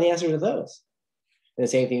 We don't know the answer to those. And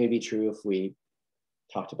the same thing would be true if we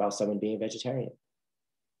talked about someone being a vegetarian.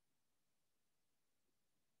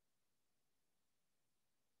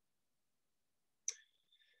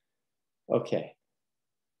 Okay.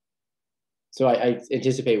 So I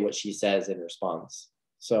anticipate what she says in response.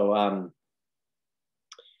 So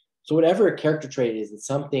whatever a character trait is, it's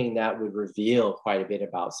something that would reveal quite a bit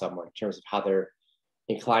about someone in terms of how they're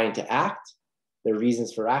inclined to act, their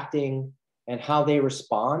reasons for acting, and how they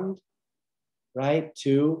respond, right,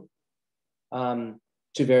 to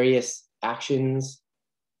various actions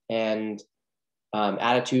and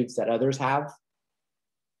attitudes that others have,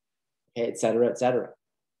 okay, et cetera, et cetera.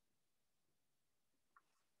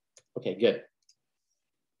 Okay, good.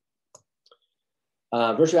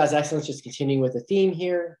 Virtue as excellence, just continuing with the theme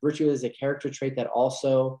here. Virtue is a character trait that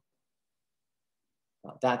also,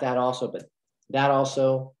 that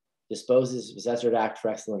also disposes the possessor to act for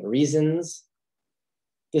excellent reasons.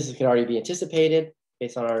 This can already be anticipated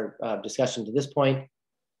based on our discussion to this point.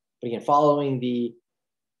 But again, following the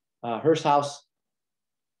Hursthouse,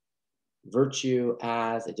 virtue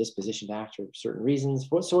as a disposition to act for certain reasons.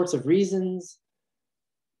 What sorts of reasons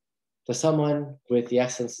does someone with the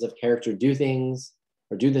excellences of character do things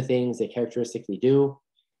or do the things they characteristically do?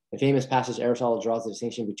 The famous passage, Aristotle draws the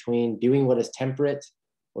distinction between doing what is temperate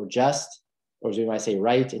or just, or as we might say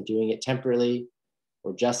right, and doing it temperately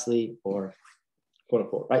or justly or quote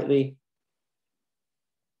unquote rightly.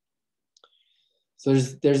 So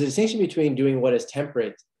there's a distinction between doing what is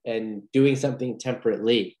temperate and doing something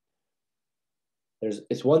temperately.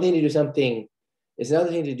 It's one thing to do something, it's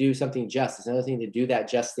another thing to do something just. It's another thing to do that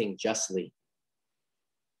just thing justly.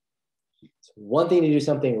 It's one thing to do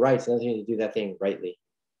something right. It's another thing to do that thing rightly.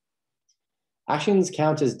 Actions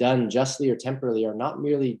count as done justly or temporally are not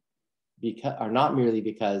merely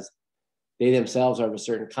because they themselves are of a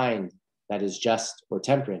certain kind that is just or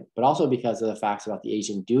temperate, but also because of the facts about the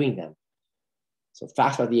agent doing them. So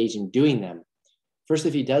facts about the agent doing them. First,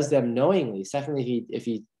 if he does them knowingly. Secondly, if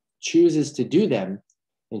he chooses to do them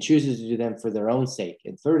and chooses to do them for their own sake.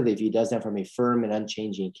 And thirdly, if he does them from a firm and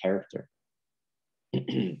unchanging character.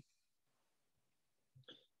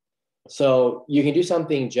 So you can do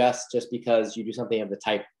something just because you do something of the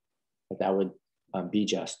type that would be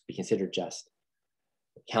just, be considered just.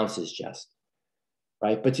 It counts as just,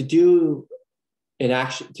 right? But to do an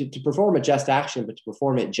action, to perform a just action, but to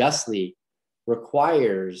perform it justly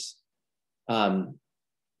requires,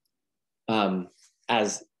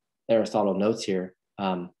 as Aristotle notes here,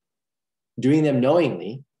 doing them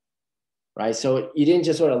knowingly, right? So you didn't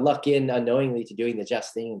just sort of luck in unknowingly to doing the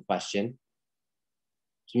just thing in question.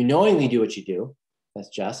 So you knowingly do what you do, that's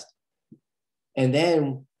just. And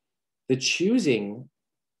then the choosing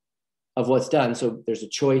of what's done. So there's a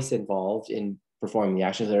choice involved in performing the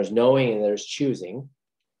action. So there's knowing and there's choosing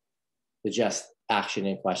the just action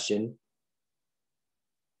in question.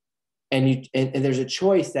 And there's a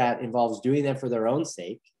choice that involves doing them for their own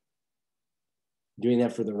sake, doing them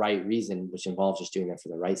for the right reason, which involves just doing them for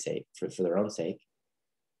the right sake, for their own sake.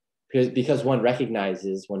 Because one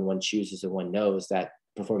recognizes when one chooses and one knows that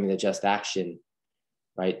performing the just action,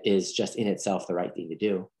 right, is just in itself the right thing to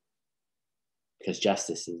do. Because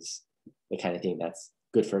justice is the kind of thing that's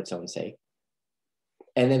good for its own sake.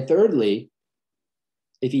 And then thirdly,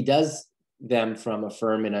 if he does them from a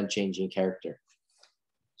firm and unchanging character.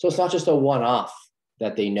 So it's not just a one-off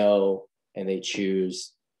that they know and they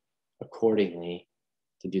choose accordingly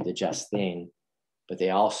to do the just thing, but they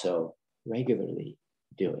also regularly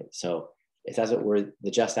do it. So it's, as it were, the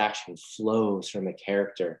just action flows from a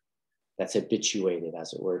character that's habituated,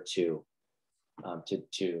 as it were, to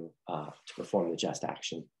perform the just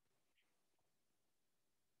action.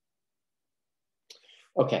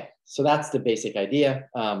 Okay, so that's the basic idea.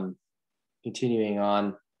 Continuing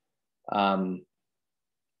on,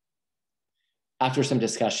 after some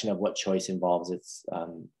discussion of what choice involves, it's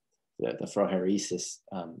the phroneresis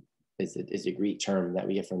is a Greek term that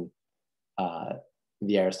we get from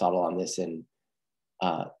the Aristotle on this, and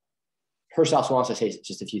Hursthouse wants to say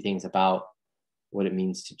just a few things about what it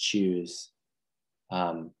means to choose.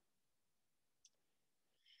 You're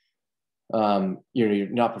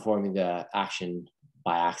not performing the action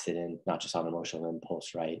by accident, not just on emotional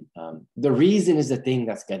impulse, right? The reason is the thing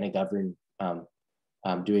that's going to govern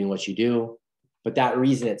doing what you do, but that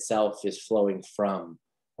reason itself is flowing from,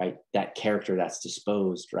 right, that character that's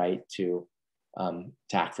disposed, right, to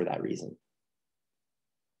act for that reason.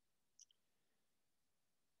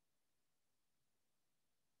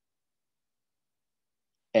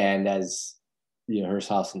 And as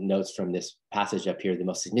Hursthouse notes from this passage up here, the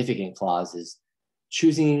most significant clause is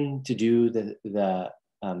choosing to do the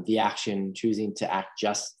action, choosing to act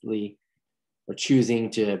justly, or choosing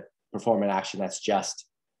to perform an action that's just,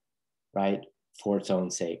 right, for its own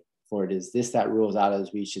sake. For it is this that rules out,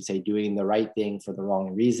 as we should say, doing the right thing for the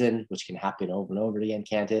wrong reason, which can happen over and over again,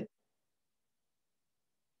 can't it?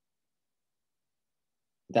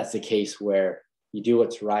 That's the case where you do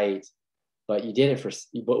what's right, but you did it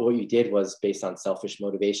but what you did was based on selfish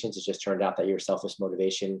motivations. It just turned out that your selfish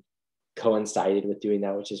motivation coincided with doing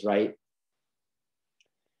that which is right.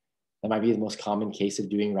 That might be the most common case of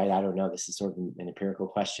doing right. I don't know. This is sort of an empirical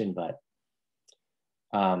question, but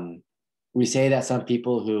we say that some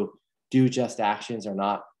people who do just actions are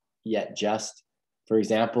not yet just. For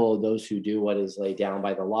example, those who do what is laid down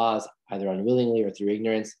by the laws, either unwillingly or through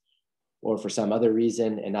ignorance, or for some other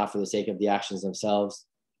reason, and not for the sake of the actions themselves,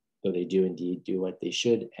 though they do indeed do what they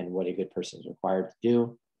should and what a good person is required to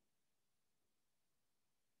do.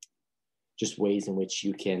 Just ways in which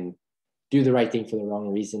you can do the right thing for the wrong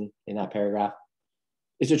reason in that paragraph.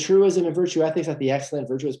 It's a truism in virtue ethics that the excellent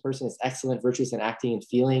virtuous person is excellent, virtuous in acting and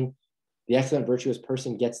feeling. The excellent virtuous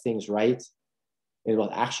person gets things right in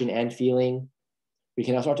both action and feeling. We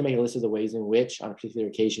can also start to make a list of the ways in which, on a particular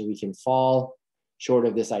occasion, we can fall short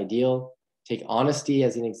of this ideal. Take honesty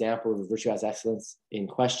as an example of the virtue as excellence in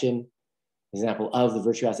question. Example of the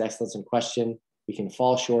virtue as excellence in question. We can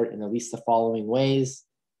fall short in at least the following ways.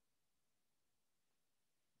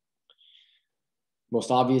 Most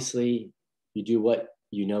obviously, you do what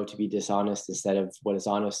you know to be dishonest instead of what is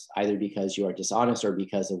honest, either because you are dishonest or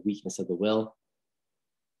because of weakness of the will.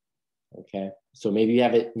 Okay, so maybe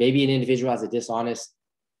maybe an individual has a dishonest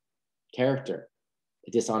character,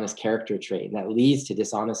 a dishonest character trait, and that leads to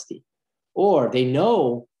dishonesty. Or they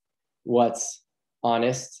know what's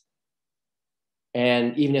honest,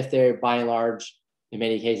 and even if they're by and large, in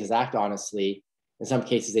many cases, act honestly, in some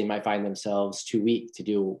cases they might find themselves too weak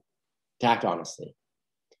to act honestly.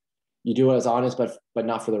 You do what is honest, but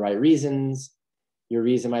not for the right reasons. Your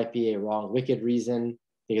reason might be a wrong, wicked reason.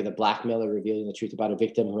 Think of the blackmailer revealing the truth about a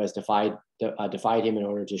victim who has defied him in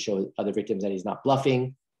order to show other victims that he's not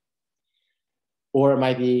bluffing. Or it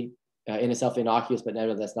might be in itself innocuous, but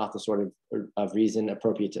nevertheless not the sort of reason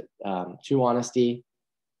appropriate to honesty.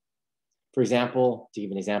 For example, to give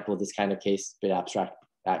an example of this kind of case, bit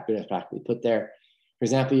abstractly put there. For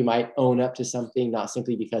example, you might own up to something not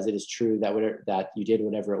simply because it is true that you did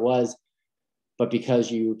whatever it was, but because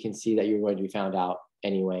you can see that you're going to be found out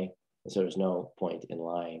anyway, and so there's no point in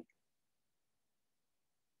lying.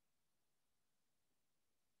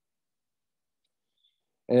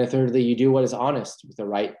 And then thirdly, you do what is honest with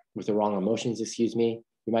the wrong emotions, excuse me.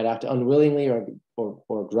 You might act unwillingly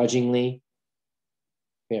or grudgingly.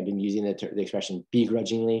 I think I've been using the expression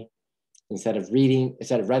begrudgingly instead of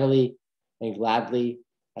readily and gladly,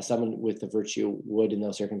 as someone with the virtue would in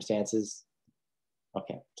those circumstances.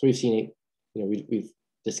 Okay, so we've seen it, we've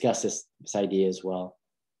discussed this idea as well.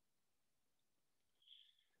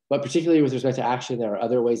 But particularly with respect to action, there are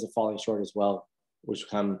other ways of falling short as well, which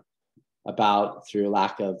come about through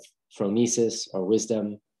lack of phronesis or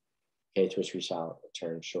wisdom, okay, to which we shall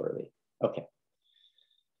return shortly. Okay,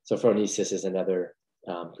 so phronesis is another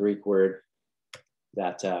Greek word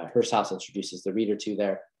that Hursthouse introduces the reader to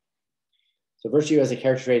there. So virtue as a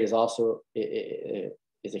character trait is also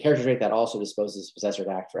is a character trait that also disposes the possessor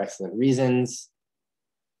to act for excellent reasons,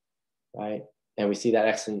 right? And we see that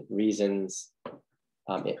excellent reasons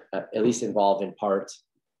at least involve in part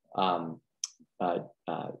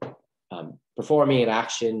performing an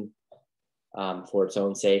action for its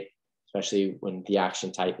own sake, especially when the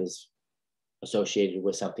action type is associated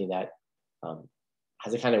with something that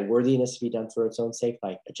has a kind of worthiness to be done for its own sake,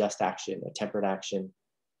 like a just action, a tempered action,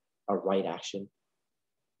 a right action.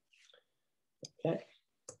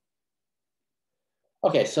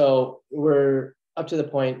 Okay, so we're up to the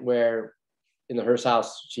point where in the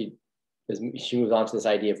Hursthouse, she moves on to this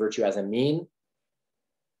idea of virtue as a mean.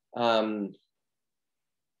 In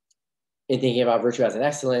thinking about virtue as an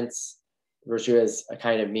excellence, virtue as a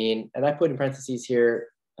kind of mean, and I put in parentheses here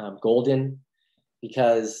golden,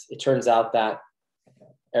 because it turns out that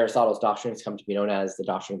Aristotle's doctrines come to be known as the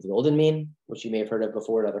doctrine of the golden mean, which you may have heard of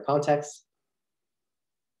before in other contexts.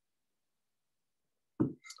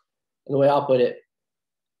 And the way I'll put it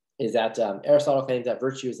is that Aristotle claims that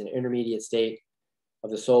virtue is an intermediate state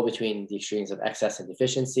of the soul between the extremes of excess and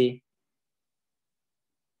deficiency.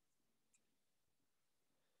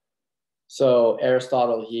 So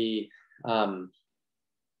Aristotle, he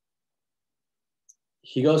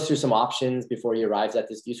goes through some options before he arrives at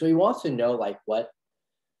this view. So he wants to know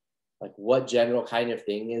what general kind of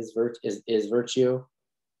thing is virtue.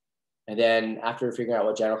 And then after figuring out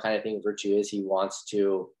what general kind of thing virtue is, he wants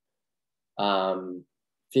to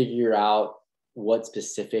figure out what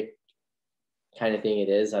specific kind of thing it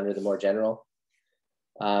is under the more general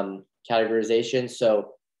categorization.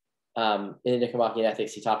 So in the Nicomachean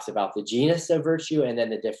Ethics, he talks about the genus of virtue and then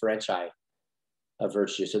the differentiae of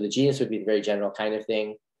virtue. So the genus would be the very general kind of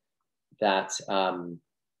thing that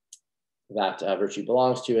virtue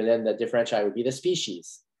belongs to, and then the differentiae would be the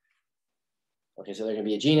species. Okay, so there can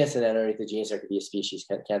be a genus, and then underneath the genus there could be a species,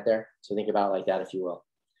 can't there? So think about it like that, if you will.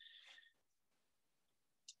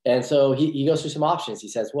 And so he goes through some options. He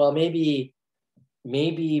says, well, maybe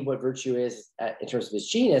what virtue is in terms of its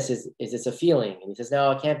genus is it's a feeling. And he says, no,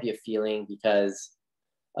 it can't be a feeling, because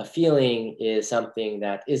a feeling is something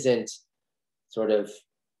that isn't sort of,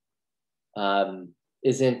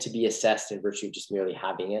 isn't to be assessed in virtue of just merely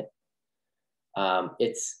having it.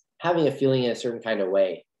 It's having a feeling in a certain kind of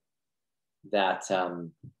way that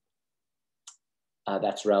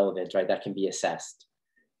that's relevant, right? That can be assessed.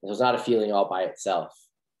 So it's not a feeling all by itself.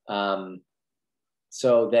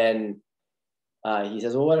 So then he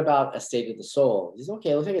says, well, what about a state of the soul? He says, okay,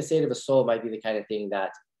 it looks like a state of a soul might be the kind of thing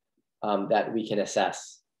that that we can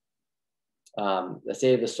assess. The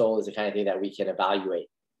state of the soul is the kind of thing that we can evaluate,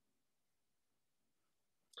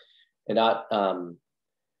 and not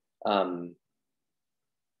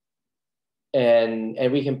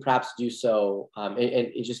and we can perhaps do so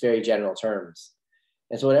in just very general terms.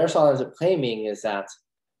 And so what Aristotle ends up claiming is that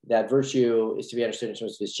virtue is to be understood in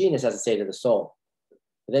terms of its genus as a state of the soul.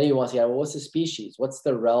 But then he wants to get, well, what's the species? What's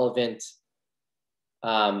the relevance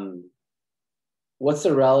or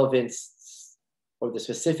the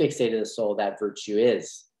specific state of the soul that virtue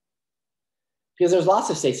is? Because there's lots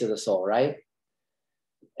of states of the soul, right?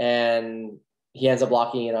 And he ends up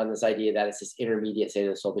locking in on this idea that it's this intermediate state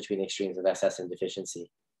of the soul between the extremes of excess and deficiency.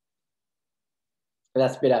 And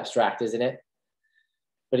that's a bit abstract, isn't it?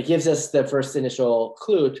 But it gives us the first initial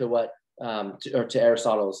clue to what, to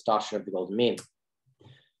Aristotle's doctrine of the golden mean.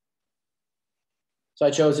 So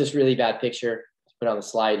I chose this really bad picture to put on the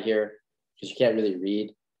slide here, because you can't really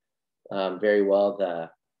read very well the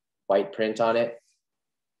white print on it.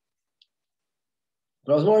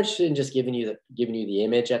 But I was more interested in just giving you the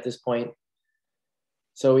image at this point.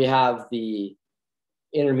 So we have the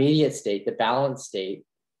intermediate state, the balanced state,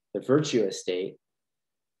 the virtuous state,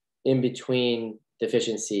 in between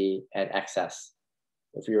deficiency and excess.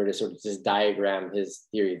 If we were to sort of just diagram his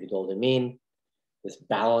theory of the golden mean, this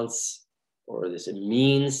balance or this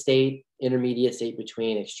mean state, intermediate state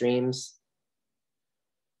between extremes.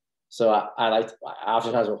 So I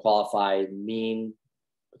oftentimes will qualify mean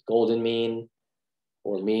with golden mean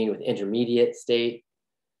or mean with intermediate state.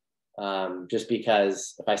 Just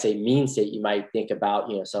because if I say mean state, you might think about,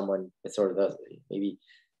 someone with sort of those, maybe,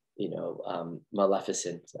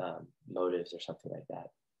 maleficent motives or something like that.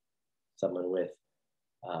 Someone with,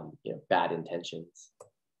 bad intentions.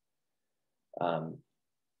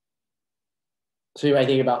 So you might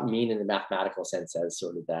think about mean in the mathematical sense as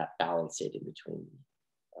sort of that balance state in between,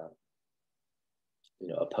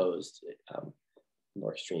 opposed,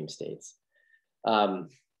 more extreme states.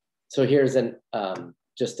 So here's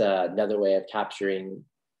just another way of capturing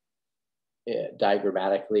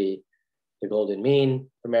diagrammatically the golden mean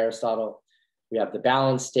from Aristotle. We have the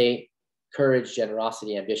balance state: courage,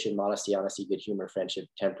 generosity, ambition, modesty, honesty, good humor, friendship,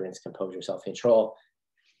 temperance, composure, self-control.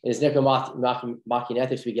 In his Nicomachean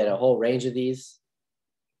Ethics, we get a whole range of these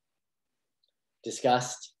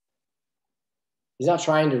discussed. He's not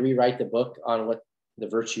trying to rewrite the book on what the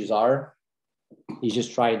virtues are. He's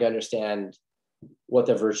just trying to understand what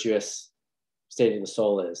the virtuous state of the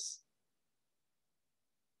soul is.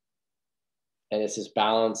 And it's this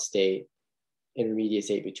balanced state, intermediate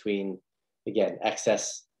state between, again,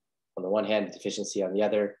 excess on the one hand, deficiency on the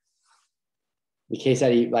other. The case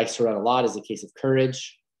that he likes to run a lot is the case of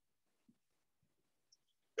courage.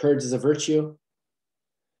 Courage is a virtue.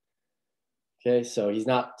 Okay, so he's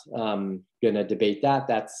not going to debate that.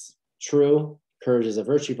 That's true. Courage is a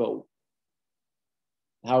virtue, but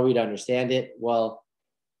how are we to understand it? Well,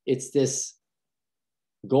 it's this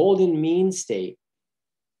golden mean state,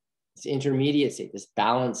 this intermediate state, this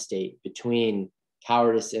balanced state between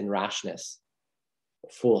cowardice and rashness,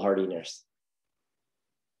 foolhardiness.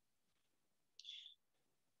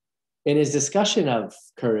 In his discussion of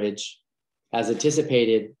courage, as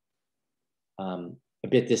anticipated a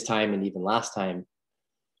bit this time and even last time,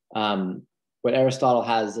 what Aristotle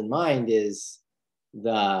has in mind is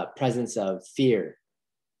the presence of fear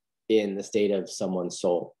in the state of someone's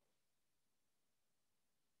soul.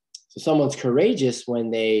 So someone's courageous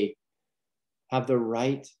when they have the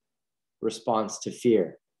right response to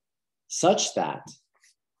fear, such that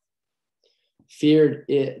fear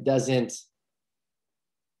doesn't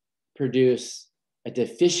produce a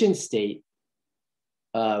deficient state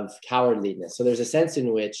of cowardliness. So there's a sense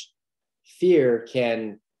in which fear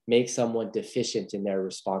can make someone deficient in their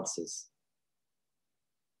responses.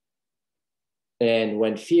 And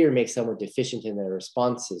when fear makes someone deficient in their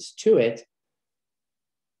responses to it,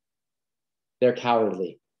 they're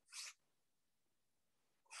cowardly.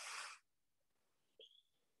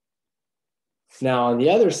 Now, on the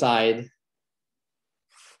other side,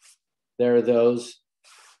 there are those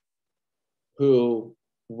who,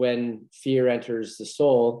 when fear enters the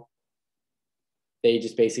soul, they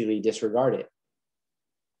just basically disregard it.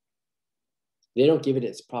 They don't give it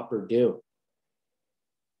its proper due.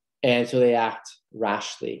 And so they act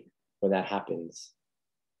rashly when that happens.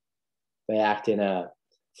 They act in a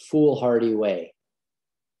foolhardy way.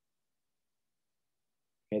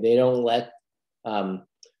 Okay, they don't let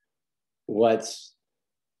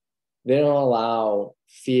they don't allow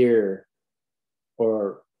fear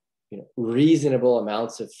or reasonable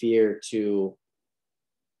amounts of fear to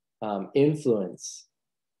influence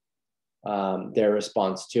their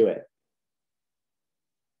response to it.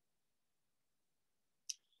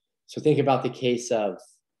 So think about the case of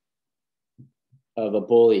a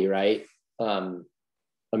bully, right?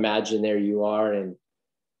 Imagine there you are, and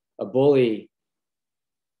a bully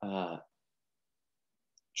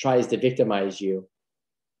tries to victimize you.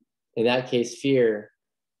 In that case, fear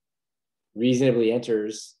reasonably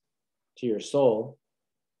enters to your soul.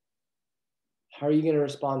 How are you going to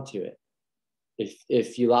respond to it?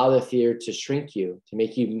 If you allow the fear to shrink you, to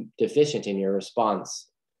make you deficient in your response,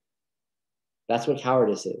 that's what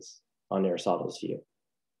cowardice is on Aristotle's view.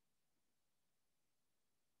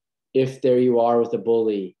 If there you are with a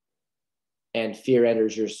bully and fear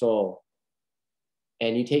enters your soul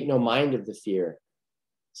and you take no mind of the fear,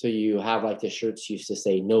 so you have, like the shirts used to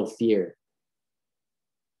say, no fear,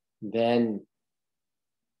 then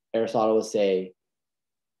Aristotle would say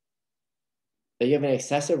that you have an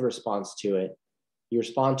excessive response to it. You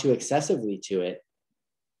respond too excessively to it,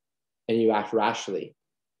 and you act rashly.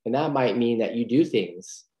 And that might mean that you do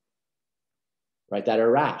things, right, that are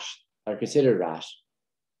rash, that are considered rash.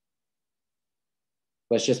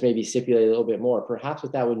 Let's just maybe stipulate a little bit more. Perhaps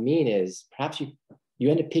what that would mean is perhaps you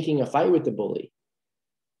end up picking a fight with the bully,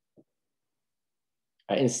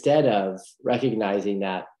 right? Instead of recognizing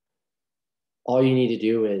that all you need to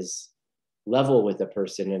do is level with a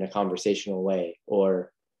person in a conversational way,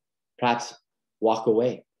 or perhaps walk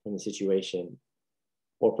away from the situation,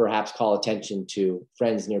 or perhaps call attention to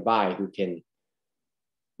friends nearby who can,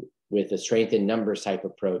 with a strength in numbers type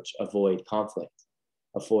approach, avoid conflict,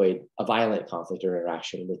 avoid a violent conflict or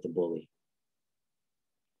interaction with the bully.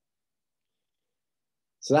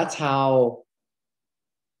 So that's how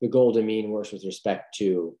the golden mean works with respect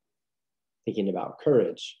to thinking about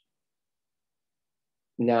courage.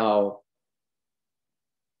 Now,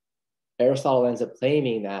 Aristotle ends up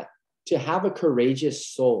claiming that to have a courageous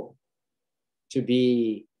soul, to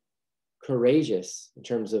be courageous in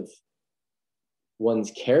terms of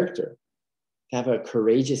one's character, to have a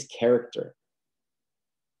courageous character,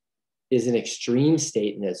 is an extreme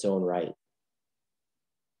state in its own right.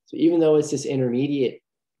 So even though it's this intermediate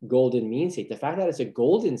golden mean state, the fact that it's a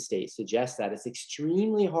golden state suggests that it's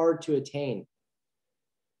extremely hard to attain.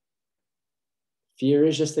 Fear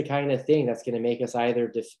is just the kind of thing that's going to make us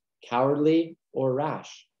either cowardly or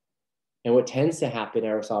rash. And what tends to happen,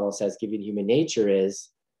 Aristotle says, given human nature, is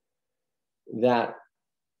that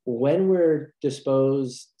when we're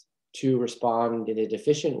disposed to respond in a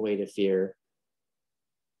deficient way to fear,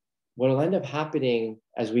 what will end up happening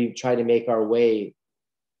as we try to make our way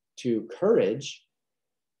to courage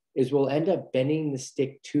is we'll end up bending the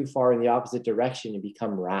stick too far in the opposite direction and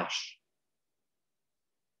become rash.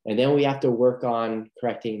 And then we have to work on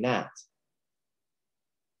correcting that.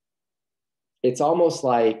 It's almost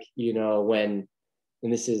like, when,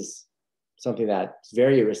 and this is something that's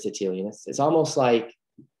very Aristotelian, it's almost like,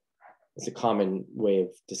 it's a common way of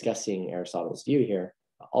discussing Aristotle's view here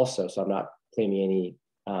also, so I'm not claiming any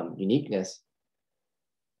uniqueness,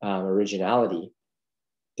 originality.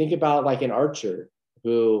 Think about like an archer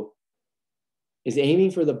who is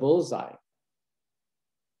aiming for the bullseye,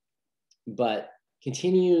 but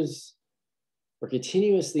continuously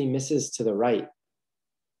misses to the right.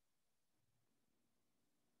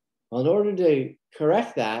 Well, in order to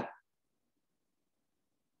correct that,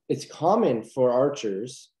 it's common for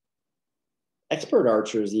archers, expert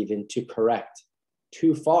archers even, to correct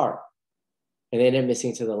too far, and they end up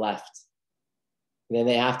missing to the left. And then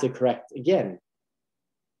they have to correct again.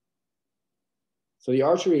 So the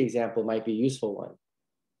archery example might be a useful one.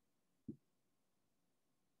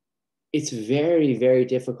 It's very, very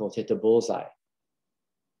difficult to hit the bullseye.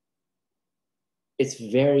 It's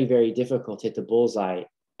very, very difficult to hit the bullseye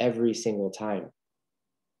every single time.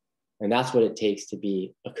 And that's what it takes to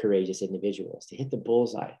be a courageous individual, is to hit the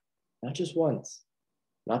bullseye, not just once,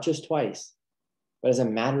 not just twice, but as a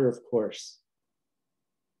matter of course.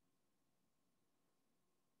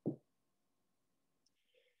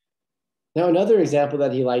 Now, another example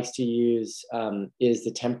that he likes to use is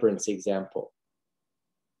the temperance example.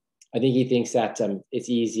 I think he thinks that it's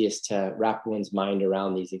easiest to wrap one's mind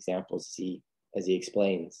around these examples as he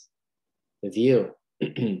explains the view.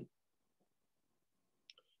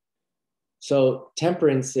 So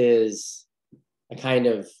temperance is a kind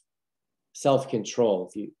of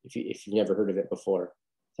self-control, if you've never heard of it before.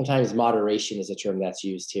 Sometimes moderation is a term that's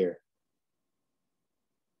used here.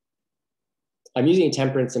 I'm using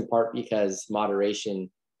temperance in part because moderation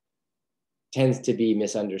tends to be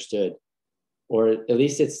misunderstood, or at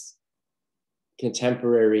least its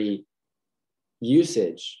contemporary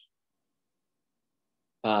usage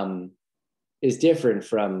is different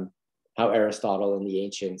from how Aristotle and the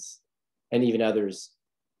ancients, and even others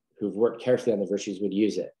who've worked carefully on the virtues, would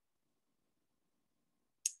use it.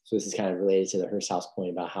 So this is kind of related to the Hursthouse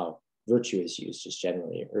point about how virtue is used just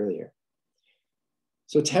generally earlier.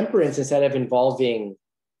 So temperance, instead of involving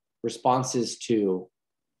responses to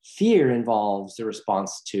fear, involves the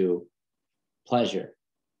response to pleasure.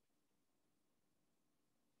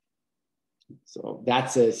 So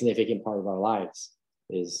that's a significant part of our lives,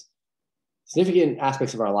 is significant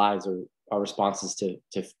aspects of our lives are our responses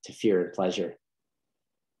to fear and pleasure.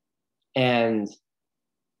 And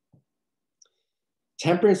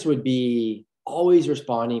temperance would be always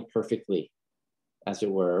responding perfectly, as it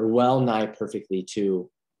were, or well nigh perfectly to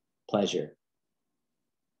pleasure.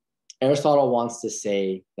 Aristotle wants to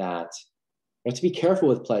say that we have to be careful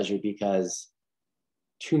with pleasure, because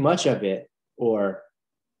too much of it, or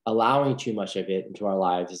allowing too much of it into our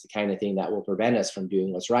lives, is the kind of thing that will prevent us from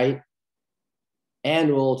doing what's right,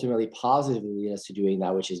 and will ultimately positively lead us to doing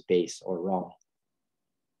that which is base or wrong.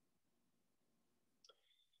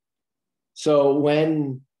 So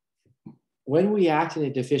when we act in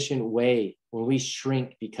a deficient way, when we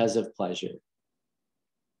shrink because of pleasure,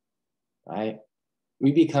 right,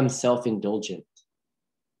 we become self-indulgent.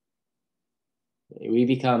 We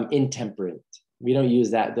become intemperate. We don't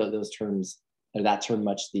use those terms, or that term,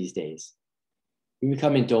 much these days. We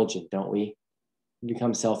become indulgent, don't we? We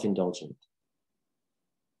become self-indulgent.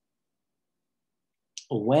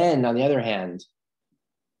 When, on the other hand,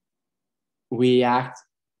 we act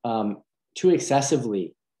too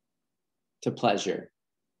excessively to pleasure,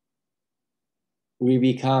 we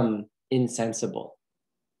become insensible,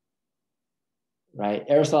 right?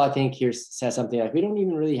 Aristotle, I think, here says something like, we don't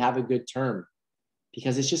even really have a good term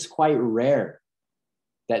because it's just quite rare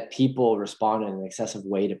that people respond in an excessive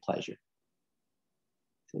way to pleasure.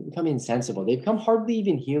 So they become insensible. They become hardly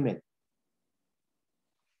even human.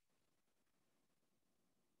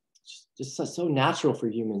 It's just so natural for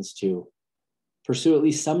humans to pursue at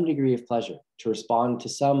least some degree of pleasure, to respond to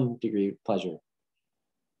some degree of pleasure.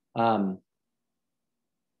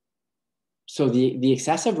 So the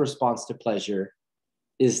excessive response to pleasure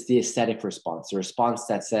is the aesthetic response, the response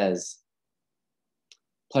that says,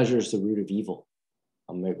 pleasure is the root of evil.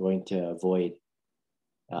 I'm going to avoid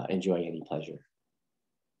enjoying any pleasure.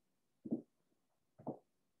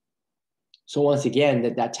 So once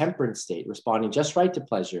again, that temperance state, responding just right to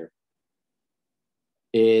pleasure,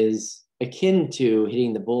 is akin to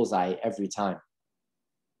hitting the bullseye every time,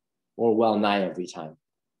 or well nigh every time.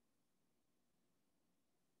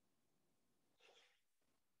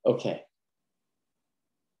 Okay.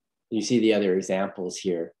 You see the other examples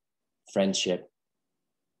here. Friendship.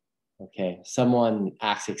 Okay. Someone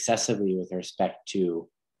acts excessively with respect to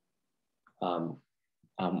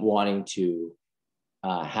wanting to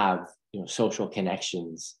have social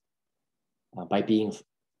connections by being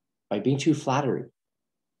too flattering,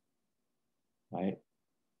 right?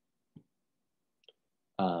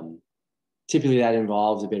 Typically, that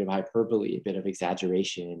involves a bit of hyperbole, a bit of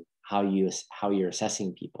exaggeration, how you're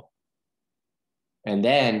assessing people. And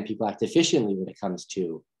then people act efficiently when it comes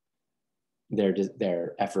to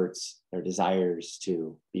their efforts, their desires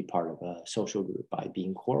to be part of a social group by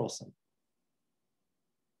being quarrelsome.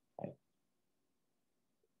 Right?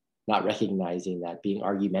 Not recognizing that being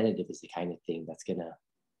argumentative is the kind of thing that's going to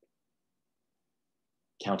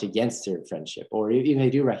count against their friendship. Or even if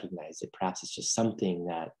they do recognize it, perhaps it's just something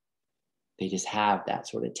that they just have that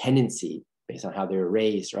sort of tendency based on how they were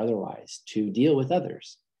raised or otherwise to deal with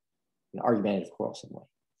others in an argumentative, quarrelsome way.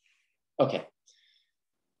 Okay.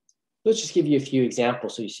 Let's just give you a few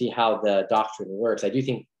examples so you see how the doctrine works. I do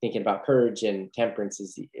think thinking about courage and temperance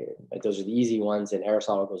those are the easy ones, and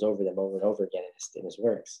Aristotle goes over them over and over again in his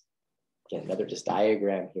works. Again, another just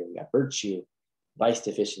diagram here. We got virtue, vice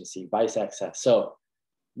deficiency, vice excess. So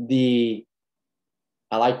I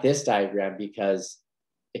like this diagram because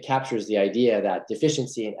it captures the idea that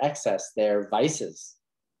deficiency and excess, they're vices.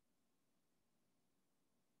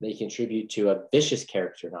 They contribute to a vicious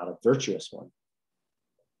character, not a virtuous one.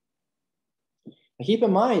 And keep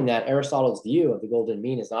in mind that Aristotle's view of the golden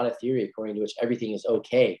mean is not a theory according to which everything is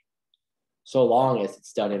okay, so long as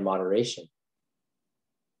it's done in moderation.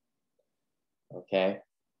 Okay?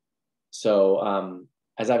 So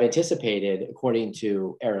as I've anticipated, according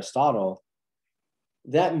to Aristotle,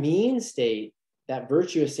 that mean state, that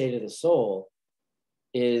virtuous state of the soul,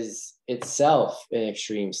 is itself an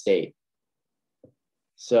extreme state.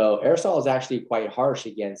 So Aristotle is actually quite harsh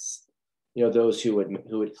against those who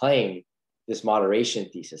would claim this moderation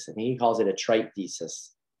thesis. I mean, he calls it a trite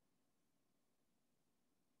thesis.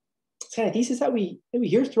 It's kind of thesis that we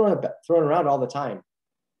hear thrown around all the time,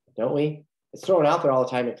 don't we? It's thrown out there all the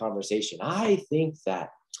time in conversation. I think that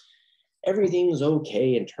everything's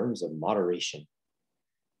okay in terms of moderation.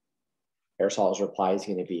 Aristotle's reply is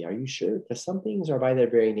going to be, are you sure? Because some things are by their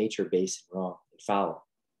very nature base and wrong and foul.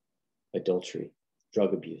 Adultery,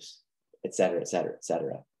 drug abuse, etc., etc.,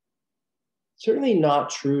 etc. Certainly not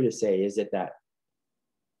true to say, is it, that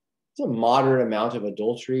there's a moderate amount of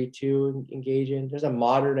adultery to engage in. There's a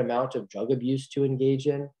moderate amount of drug abuse to engage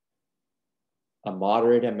in. A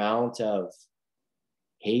moderate amount of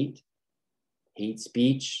hate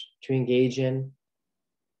speech to engage in.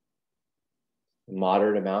 A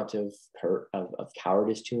moderate amount of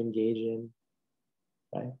cowardice to engage in,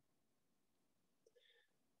 right?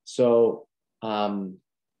 So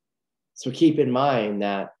keep in mind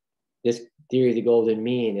that this theory of the golden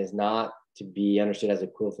mean is not to be understood as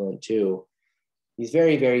equivalent to these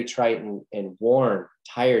very, very trite and worn,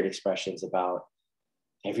 tired expressions about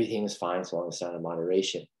everything is fine so long as it's done in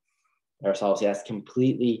moderation. Aristotle says that's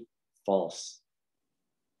completely false.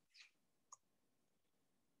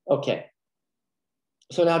 Okay.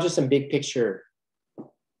 So now just some big picture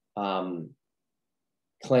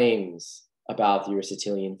claims about the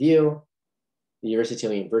Aristotelian view, the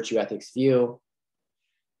Aristotelian virtue ethics view.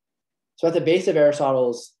 So at the base of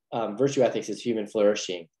Aristotle's virtue ethics is human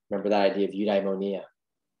flourishing. Remember that idea of eudaimonia.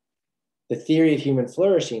 the theory of human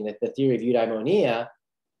flourishing, that the theory of eudaimonia,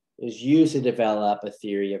 is used to develop a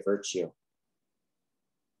theory of virtue.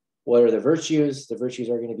 What are the virtues? The virtues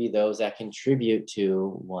are going to be those that contribute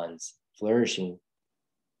to one's flourishing.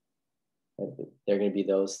 They're going to be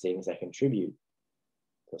those things that contribute,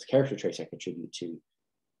 those character traits that contribute to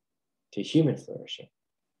human flourishing.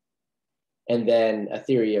 And then a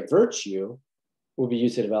theory of virtue will be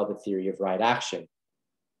used to develop a theory of right action.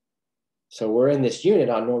 So we're in this unit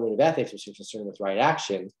on normative ethics, which is concerned with right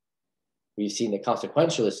action. We've seen the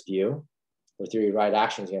consequentialist view, where theory of right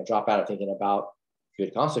action is going to drop out of thinking about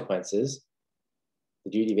good consequences.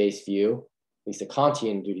 The duty-based view, at least the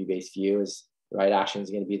Kantian duty-based view, is right action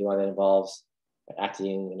is going to be the one that involves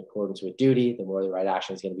acting in accordance with duty. The more the right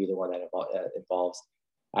action is going to be the one that involves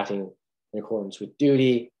acting in accordance with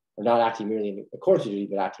duty, or not acting merely in accordance with duty,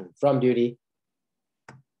 but acting from duty.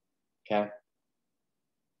 Okay.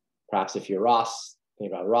 Perhaps if you're Ross,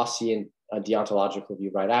 think about Rossian deontological view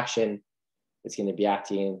of right action, it's going to be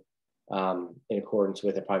acting in accordance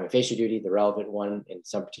with a prima facie duty, the relevant one in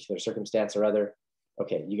some particular circumstance or other.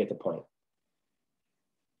 Okay, you get the point.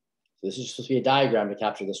 So this is supposed to be a diagram to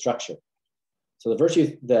capture the structure. So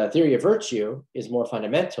the theory of virtue is more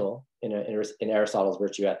fundamental in Aristotle's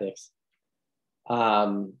virtue ethics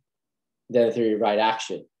than the theory of right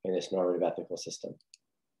action in this normative ethical system.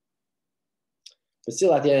 But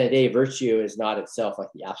still, at the end of the day, virtue is not itself like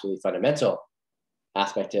the absolutely fundamental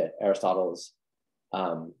aspect to Aristotle's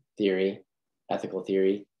theory, ethical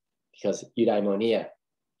theory, because eudaimonia,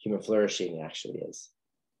 human flourishing, actually is.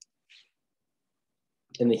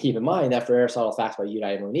 And then keep in mind that for Aristotle, facts about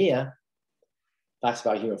eudaimonia, facts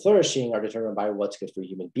about human flourishing are determined by what's good for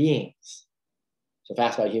human beings. So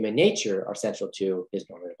facts about human nature are central to his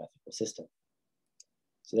normative ethical system.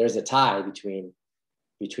 So there's a tie between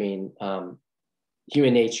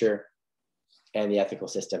human nature and the ethical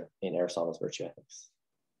system in Aristotle's virtue ethics.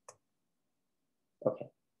 Okay.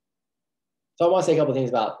 So I want to say a couple of things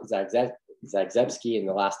about Zagzebski in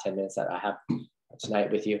the last 10 minutes that I have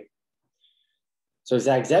tonight with you. So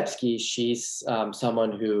Zagzebski, she's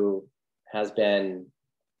someone who has been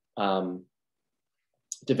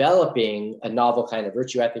developing a novel kind of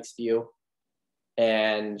virtue ethics view,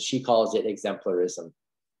 and she calls it exemplarism.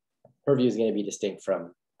 Her view is going to be distinct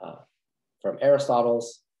from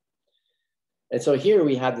Aristotle's. And so here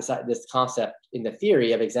we have this concept in the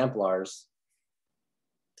theory of exemplars.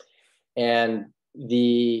 And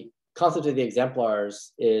the concept of the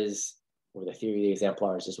exemplars is, or the theory of the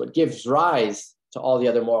exemplars is what gives rise to all the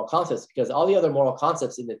other moral concepts, because all the other moral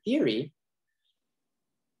concepts in the theory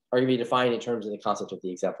are going to be defined in terms of the concept of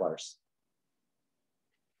the exemplars.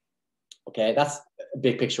 Okay, that's a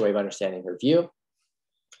big picture way of understanding her view.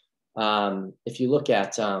 If you look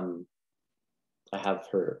at, I have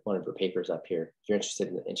one of her papers up here. If you're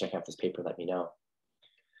interested in checking out this paper, let me know.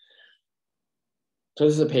 So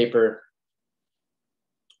this is a paper,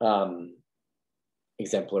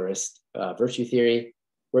 exemplarist virtue theory,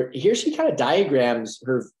 where here she kind of diagrams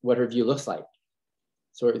what her view looks like.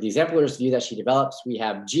 So the exemplarist view that she develops, we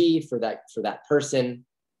have G for that person,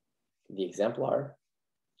 the exemplar.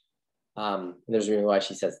 And there's a reason why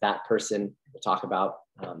she says that person. We'll talk about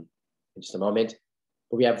in just a moment.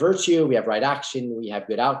 But we have virtue, we have right action, we have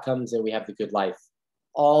good outcomes, and we have the good life,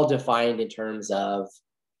 all defined in terms of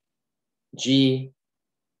G,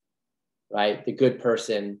 right? The good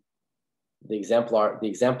person, the exemplar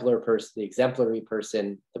person, the exemplary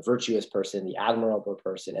person, the virtuous person, the admirable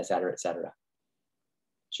person, et cetera, et cetera.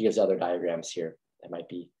 She gives other diagrams here that might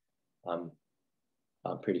be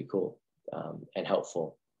pretty cool and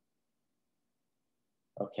helpful.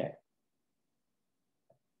 Okay.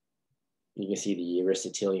 You can see the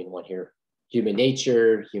Aristotelian one here. Human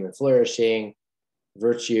nature, human flourishing,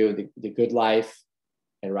 virtue, the good life,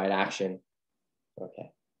 and right action. Okay.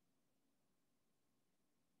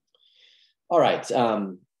 All right.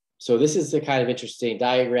 So this is the kind of interesting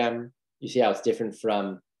diagram. You see how it's different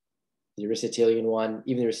from the Aristotelian one,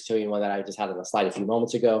 even the Aristotelian one that I just had on the slide a few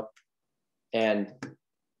moments ago, and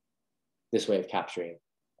this way of capturing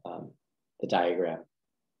the diagram.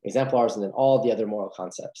 Exemplars and then all the other moral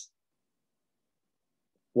concepts.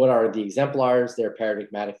 What are the exemplars? They're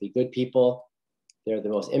paradigmatically good people. They're the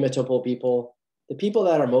most imitable people, the people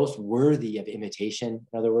that are most worthy of imitation,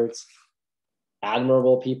 in other words,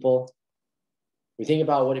 admirable people. We think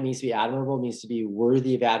about what it means to be admirable, it means to be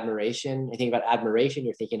worthy of admiration. You think about admiration,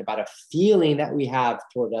 you're thinking about a feeling that we have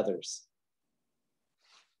toward others.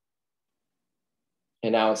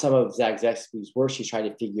 And now in some of Zagzebski's work, she's trying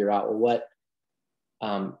to figure out, well,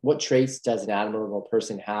 what traits does an admirable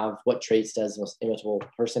person have? What traits does the most imitable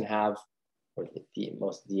person have? Or the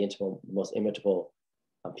most imitable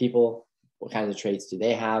people? What kinds of traits do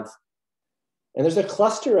they have? And there's a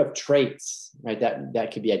cluster of traits, right,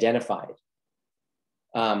 that could be identified.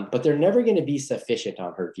 But they're never going to be sufficient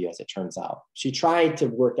on her view, as it turns out. She tried to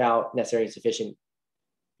work out necessary and sufficient,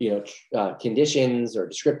 conditions or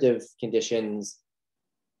descriptive conditions,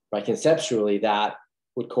 right, conceptually, that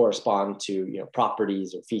would correspond to,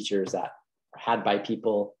 properties or features that are had by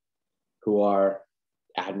people who are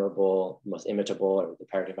admirable, most imitable, or the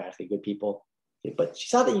paradigmatically good people. Okay, but she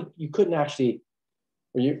saw that you couldn't actually,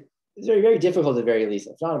 it's very, very difficult at the very least,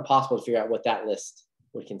 if not impossible, to figure out what that list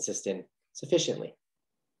would consist in sufficiently.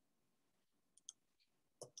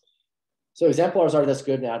 So exemplars are thus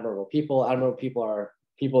good and admirable people. Admirable people are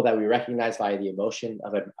people that we recognize via the emotion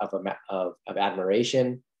of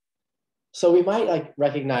admiration. So we might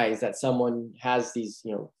recognize that someone has these,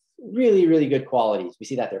 really, really good qualities. We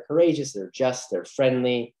see that they're courageous, they're just, they're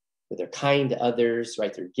friendly, that they're kind to others,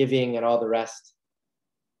 right? They're giving and all the rest.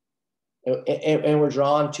 And we're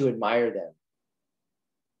drawn to admire them.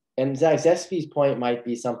 And Zagzebski's point might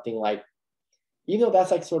be something like, even though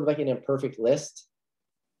that's sort of an imperfect list,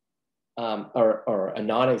 or a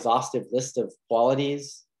non-exhaustive list of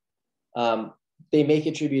qualities, they may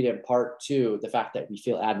contribute in part to the fact that we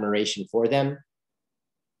feel admiration for them.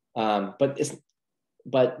 But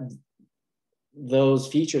those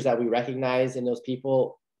features that we recognize in those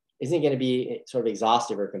people isn't going to be sort of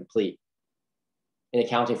exhaustive or complete in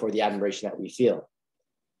accounting for the admiration that we feel.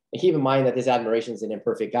 And keep in mind that this admiration is an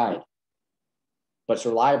imperfect guide, but it's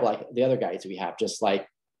reliable like the other guides we have, just like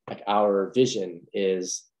our vision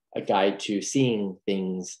is a guide to seeing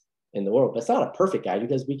things in the world. But it's not a perfect guide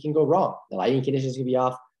because we can go wrong. The lighting conditions can be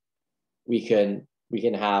off. We can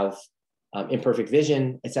have imperfect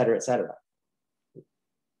vision, et cetera, et cetera.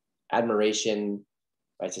 Admiration,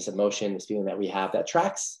 right? It's this emotion, this feeling that we have that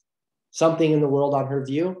tracks something in the world on her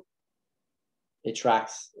view. It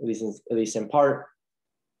tracks, at least in part,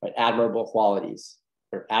 right, admirable qualities,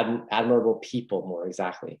 or admirable people, more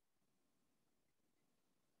exactly.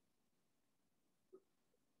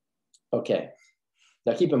 Okay,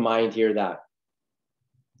 now keep in mind here that,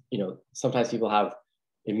 sometimes people have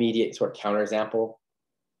immediate sort of counterexample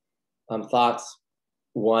thoughts.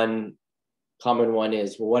 One common one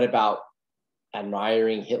is, well, what about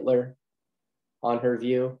admiring Hitler on her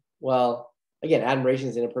view? Well, again, admiration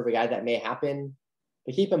is an imperfect guide that may happen,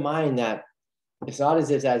 but keep in mind that it's not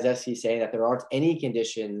as if Zagzebski is saying that there aren't any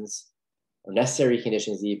conditions or necessary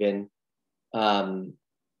conditions even, or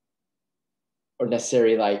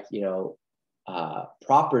necessary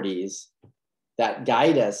properties that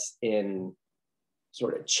guide us in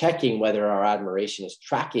sort of checking whether our admiration is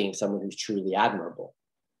tracking someone who's truly admirable.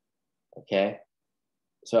 Okay,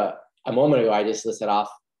 so a moment ago I just listed off,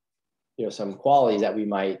 some qualities that we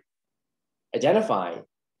might identify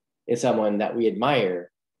in someone that we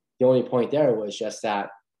admire. The only point there was just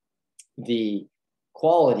that the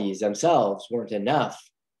qualities themselves weren't enough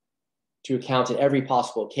to account in every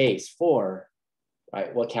possible case for,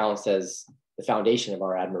 right, what counts as the foundation of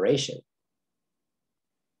our admiration.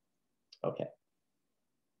 Okay.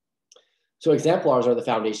 So exemplars are the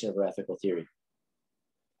foundation of our ethical theory.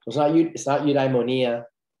 It's not eudaimonia,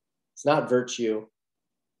 it's not virtue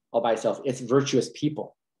all by itself, it's virtuous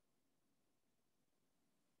people.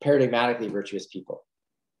 Paradigmatically virtuous people.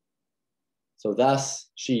 So thus,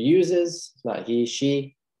 she uses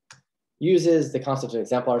the concept of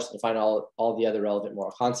exemplars to define all the other relevant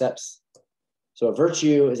moral concepts. So a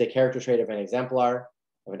virtue is a character trait of an exemplar,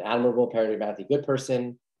 of an admirable, paradigmatically good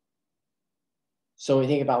person. So when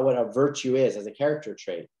we think about what a virtue is as a character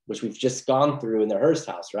trait, which we've just gone through in the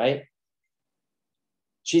Hursthouse, right?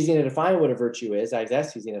 She's going to define what a virtue is.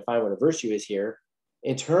 Zagzebski's going to define what a virtue is here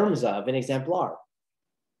in terms of an exemplar.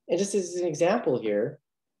 And just as an example here,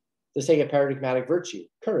 let's take a paradigmatic virtue,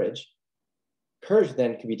 courage. Courage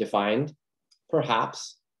then can be defined,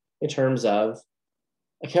 perhaps, in terms of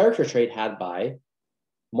a character trait had by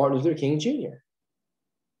Martin Luther King Jr.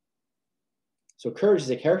 So courage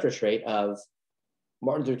is a character trait of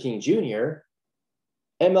Martin Luther King Jr.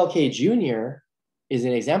 MLK Jr. is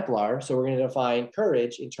an exemplar, so we're going to define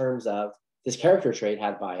courage in terms of this character trait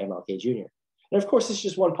had by MLK Jr. And of course, this is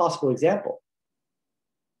just one possible example.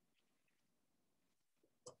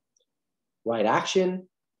 Right action,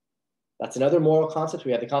 that's another moral concept.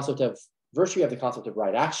 We have the concept of virtue, we have the concept of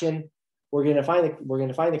right action. We're going to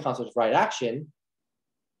find the concept of right action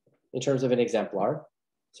in terms of an exemplar.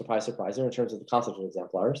 Surprise, surprise, or in terms of the concept of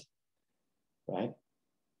exemplars, right?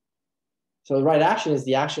 So the right action is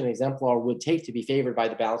the action an exemplar would take to be favored by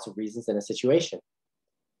the balance of reasons in a situation.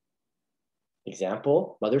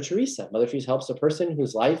 Example, Mother Teresa. Mother Teresa helps a person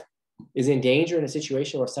whose life is in danger in a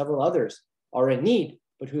situation where several others are in need,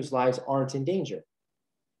 but whose lives aren't in danger.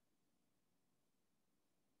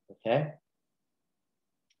 Okay?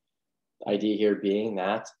 The idea here being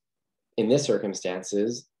that in this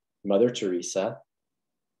circumstances, Mother Teresa,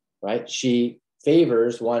 right, she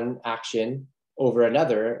favors one action over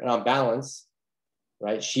another, and on balance,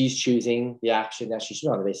 right, she's choosing the action that she should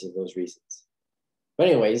on the basis of those reasons. But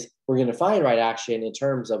anyways, we're going to find right action in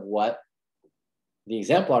terms of what the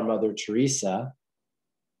exemplar Mother Teresa,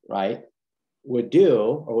 right, would do,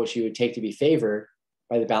 or what she would take to be favored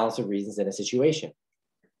by the balance of reasons in a situation.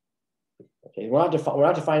 Okay, we're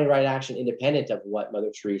not defining right action independent of what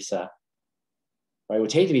Mother Teresa, right, would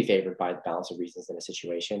take to be favored by the balance of reasons in a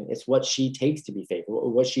situation. It's what she takes to be favored,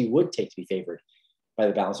 or what she would take to be favored by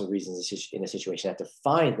the balance of reasons in a situation that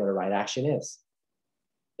defines what a right action is.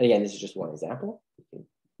 And again, this is just one example. You can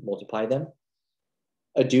multiply them.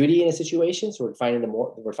 A duty in a situation, so we're finding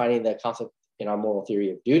the concept in our moral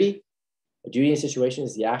theory of duty. A duty in a situation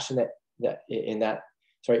is the action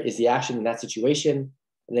is the action in that situation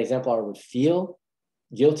an exemplar would feel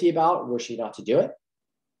guilty about were she not to do it.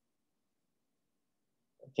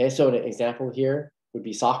 Okay, so an example here would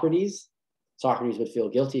be Socrates. Socrates would feel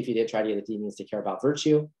guilty if he didn't try to get Athenians to care about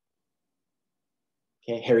virtue.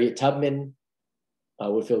 Okay, Harriet Tubman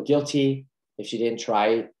would feel guilty if she didn't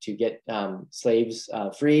try to get slaves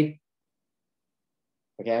freed.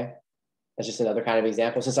 Okay, that's just another kind of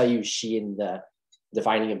example. Since I use she in the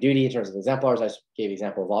defining of duty in terms of exemplars, I gave an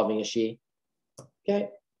example involving a she. Okay,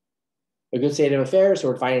 a good state of affairs, so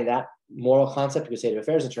we're defining that moral concept, a good state of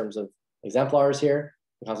affairs in terms of exemplars here,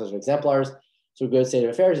 the concept of exemplars. So a good state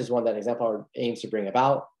of affairs is one that exemplar aims to bring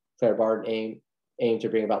about. Claire Barton aimed to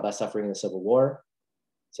bring about less suffering in the Civil War.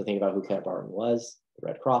 So think about who Claire Barton was, the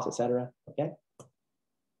Red Cross, etc. Okay.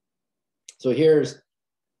 So here's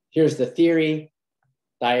the theory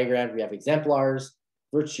diagram. We have exemplars,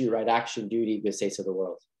 virtue, right action, duty, good states of the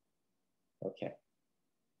world. Okay.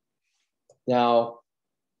 Now,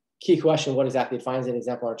 key question, what exactly defines an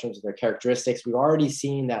exemplar in terms of their characteristics? We've already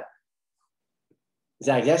seen that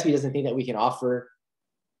Zagzebski doesn't think that we can offer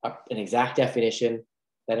an exact definition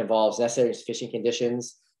that involves necessary and sufficient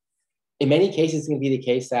conditions. In many cases, it's going to be the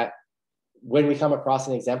case that when we come across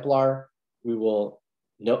an exemplar, we will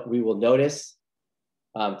notice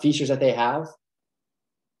features that they have,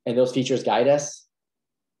 and those features guide us,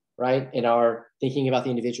 right, in our thinking about the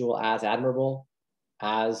individual as admirable,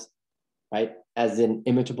 as an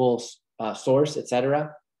imitable source,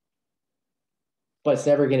 etc. But it's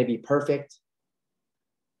never going to be perfect.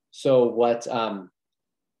 So what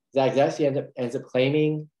Zagzebski ends up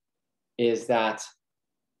claiming is that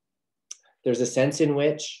there's a sense in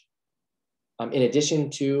which, in addition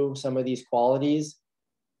to some of these qualities,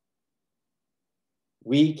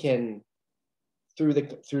 we can, through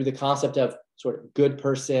the concept of sort of good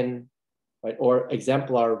person, right, or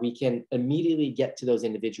exemplar, we can immediately get to those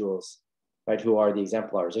individuals, right, who are the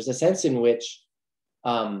exemplars. There's a sense in which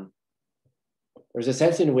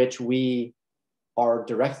we are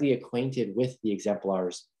directly acquainted with the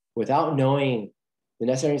exemplars without knowing the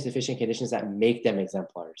necessary and sufficient conditions that make them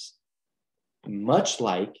exemplars. Much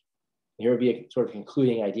like, here would be a sort of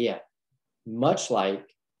concluding idea, much like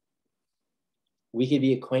we could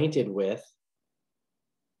be acquainted with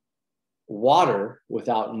water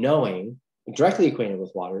without knowing, directly acquainted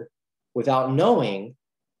with water, without knowing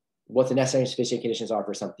what the necessary and sufficient conditions are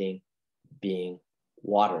for something being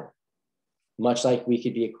water. Much like we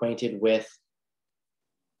could be acquainted with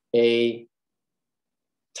a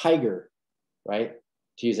tiger, right?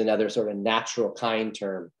 To use another sort of natural kind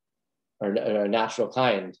term, or natural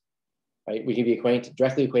kind, right? We can be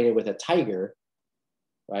directly acquainted with a tiger,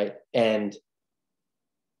 right? And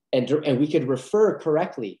we could refer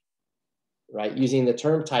correctly, right, using the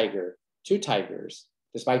term tiger to tigers,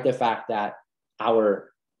 despite the fact that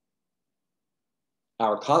our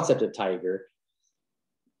concept of tiger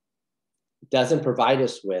doesn't provide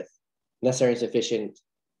us with necessary and sufficient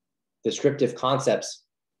descriptive concepts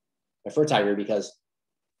for tiger, because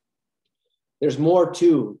there's more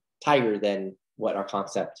to tiger than what our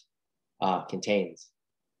concept contains.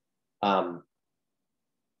 There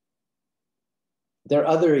are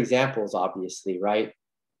other examples, obviously, right?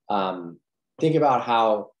 Think about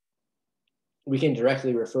how we can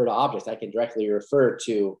directly refer to objects. I can directly refer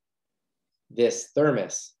to this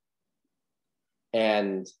thermos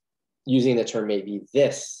and using the term maybe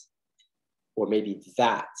this or maybe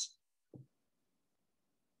that.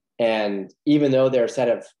 And even though there are a set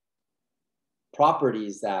of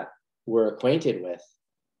properties that we're acquainted with,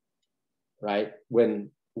 right,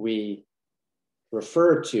 when we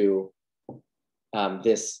refer to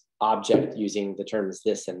this object using the terms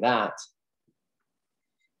this and that,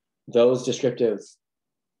 those descriptive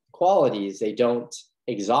qualities, they don't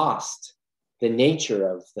exhaust the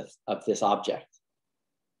nature of this object.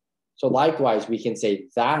 So likewise, we can say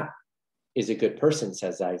that is a good person,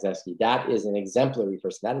 says Zagzebski. That is an exemplary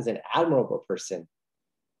person. That is an admirable person,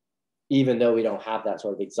 even though we don't have that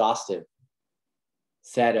sort of exhaustive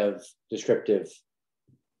set of descriptive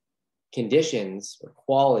conditions or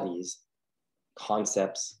qualities,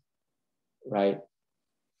 concepts, right,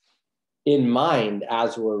 in mind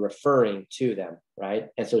as we're referring to them, right?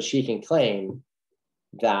 And so she can claim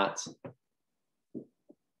that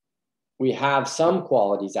we have some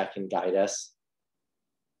qualities that can guide us,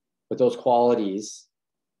 but those qualities,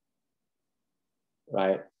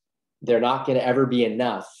 right, they're not going to ever be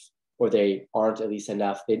enough, or they aren't at least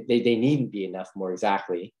enough. They needn't be enough, more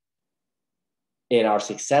exactly, in our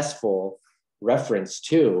successful reference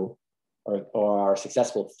to, or our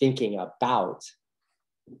successful thinking about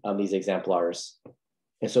these exemplars.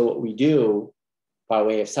 And so what we do by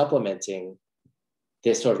way of supplementing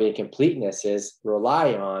this sort of incompleteness is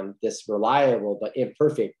rely on this reliable but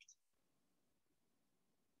imperfect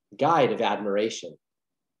guide of admiration,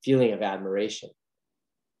 feeling of admiration.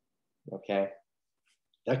 Okay,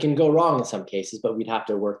 that can go wrong in some cases, but we'd have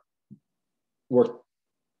to work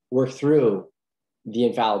through the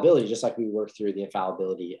infallibility, just like we work through the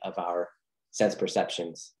infallibility of our sense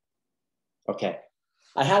perceptions. Okay,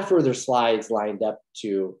 I had further slides lined up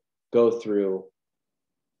to go through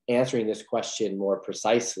answering this question more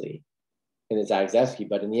precisely in the Zagzebski,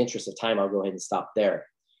 but in the interest of time, I'll go ahead and stop there.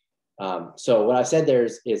 So what I've said there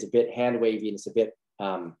is a bit hand wavy, and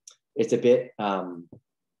it's a bit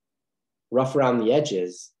rough around the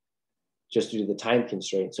edges, just due to the time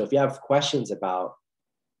constraint. So if you have questions about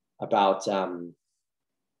what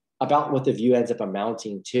the view ends up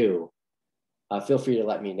amounting to, feel free to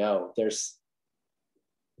let me know. There's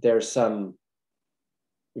some,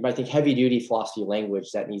 you might think, heavy duty philosophy language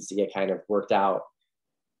that needs to get kind of worked out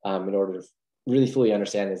in order to really fully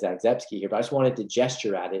understand the Zagzebski here, but I just wanted to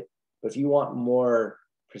gesture at it. But if you want more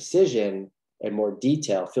precision and more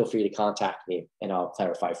detail, feel free to contact me and I'll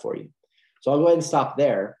clarify for you. So I'll go ahead and stop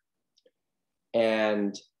there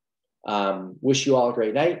and wish you all a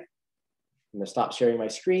great night. I'm going to stop sharing my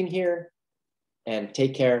screen here and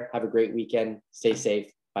take care. Have a great weekend. Stay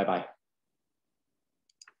safe. Bye-bye.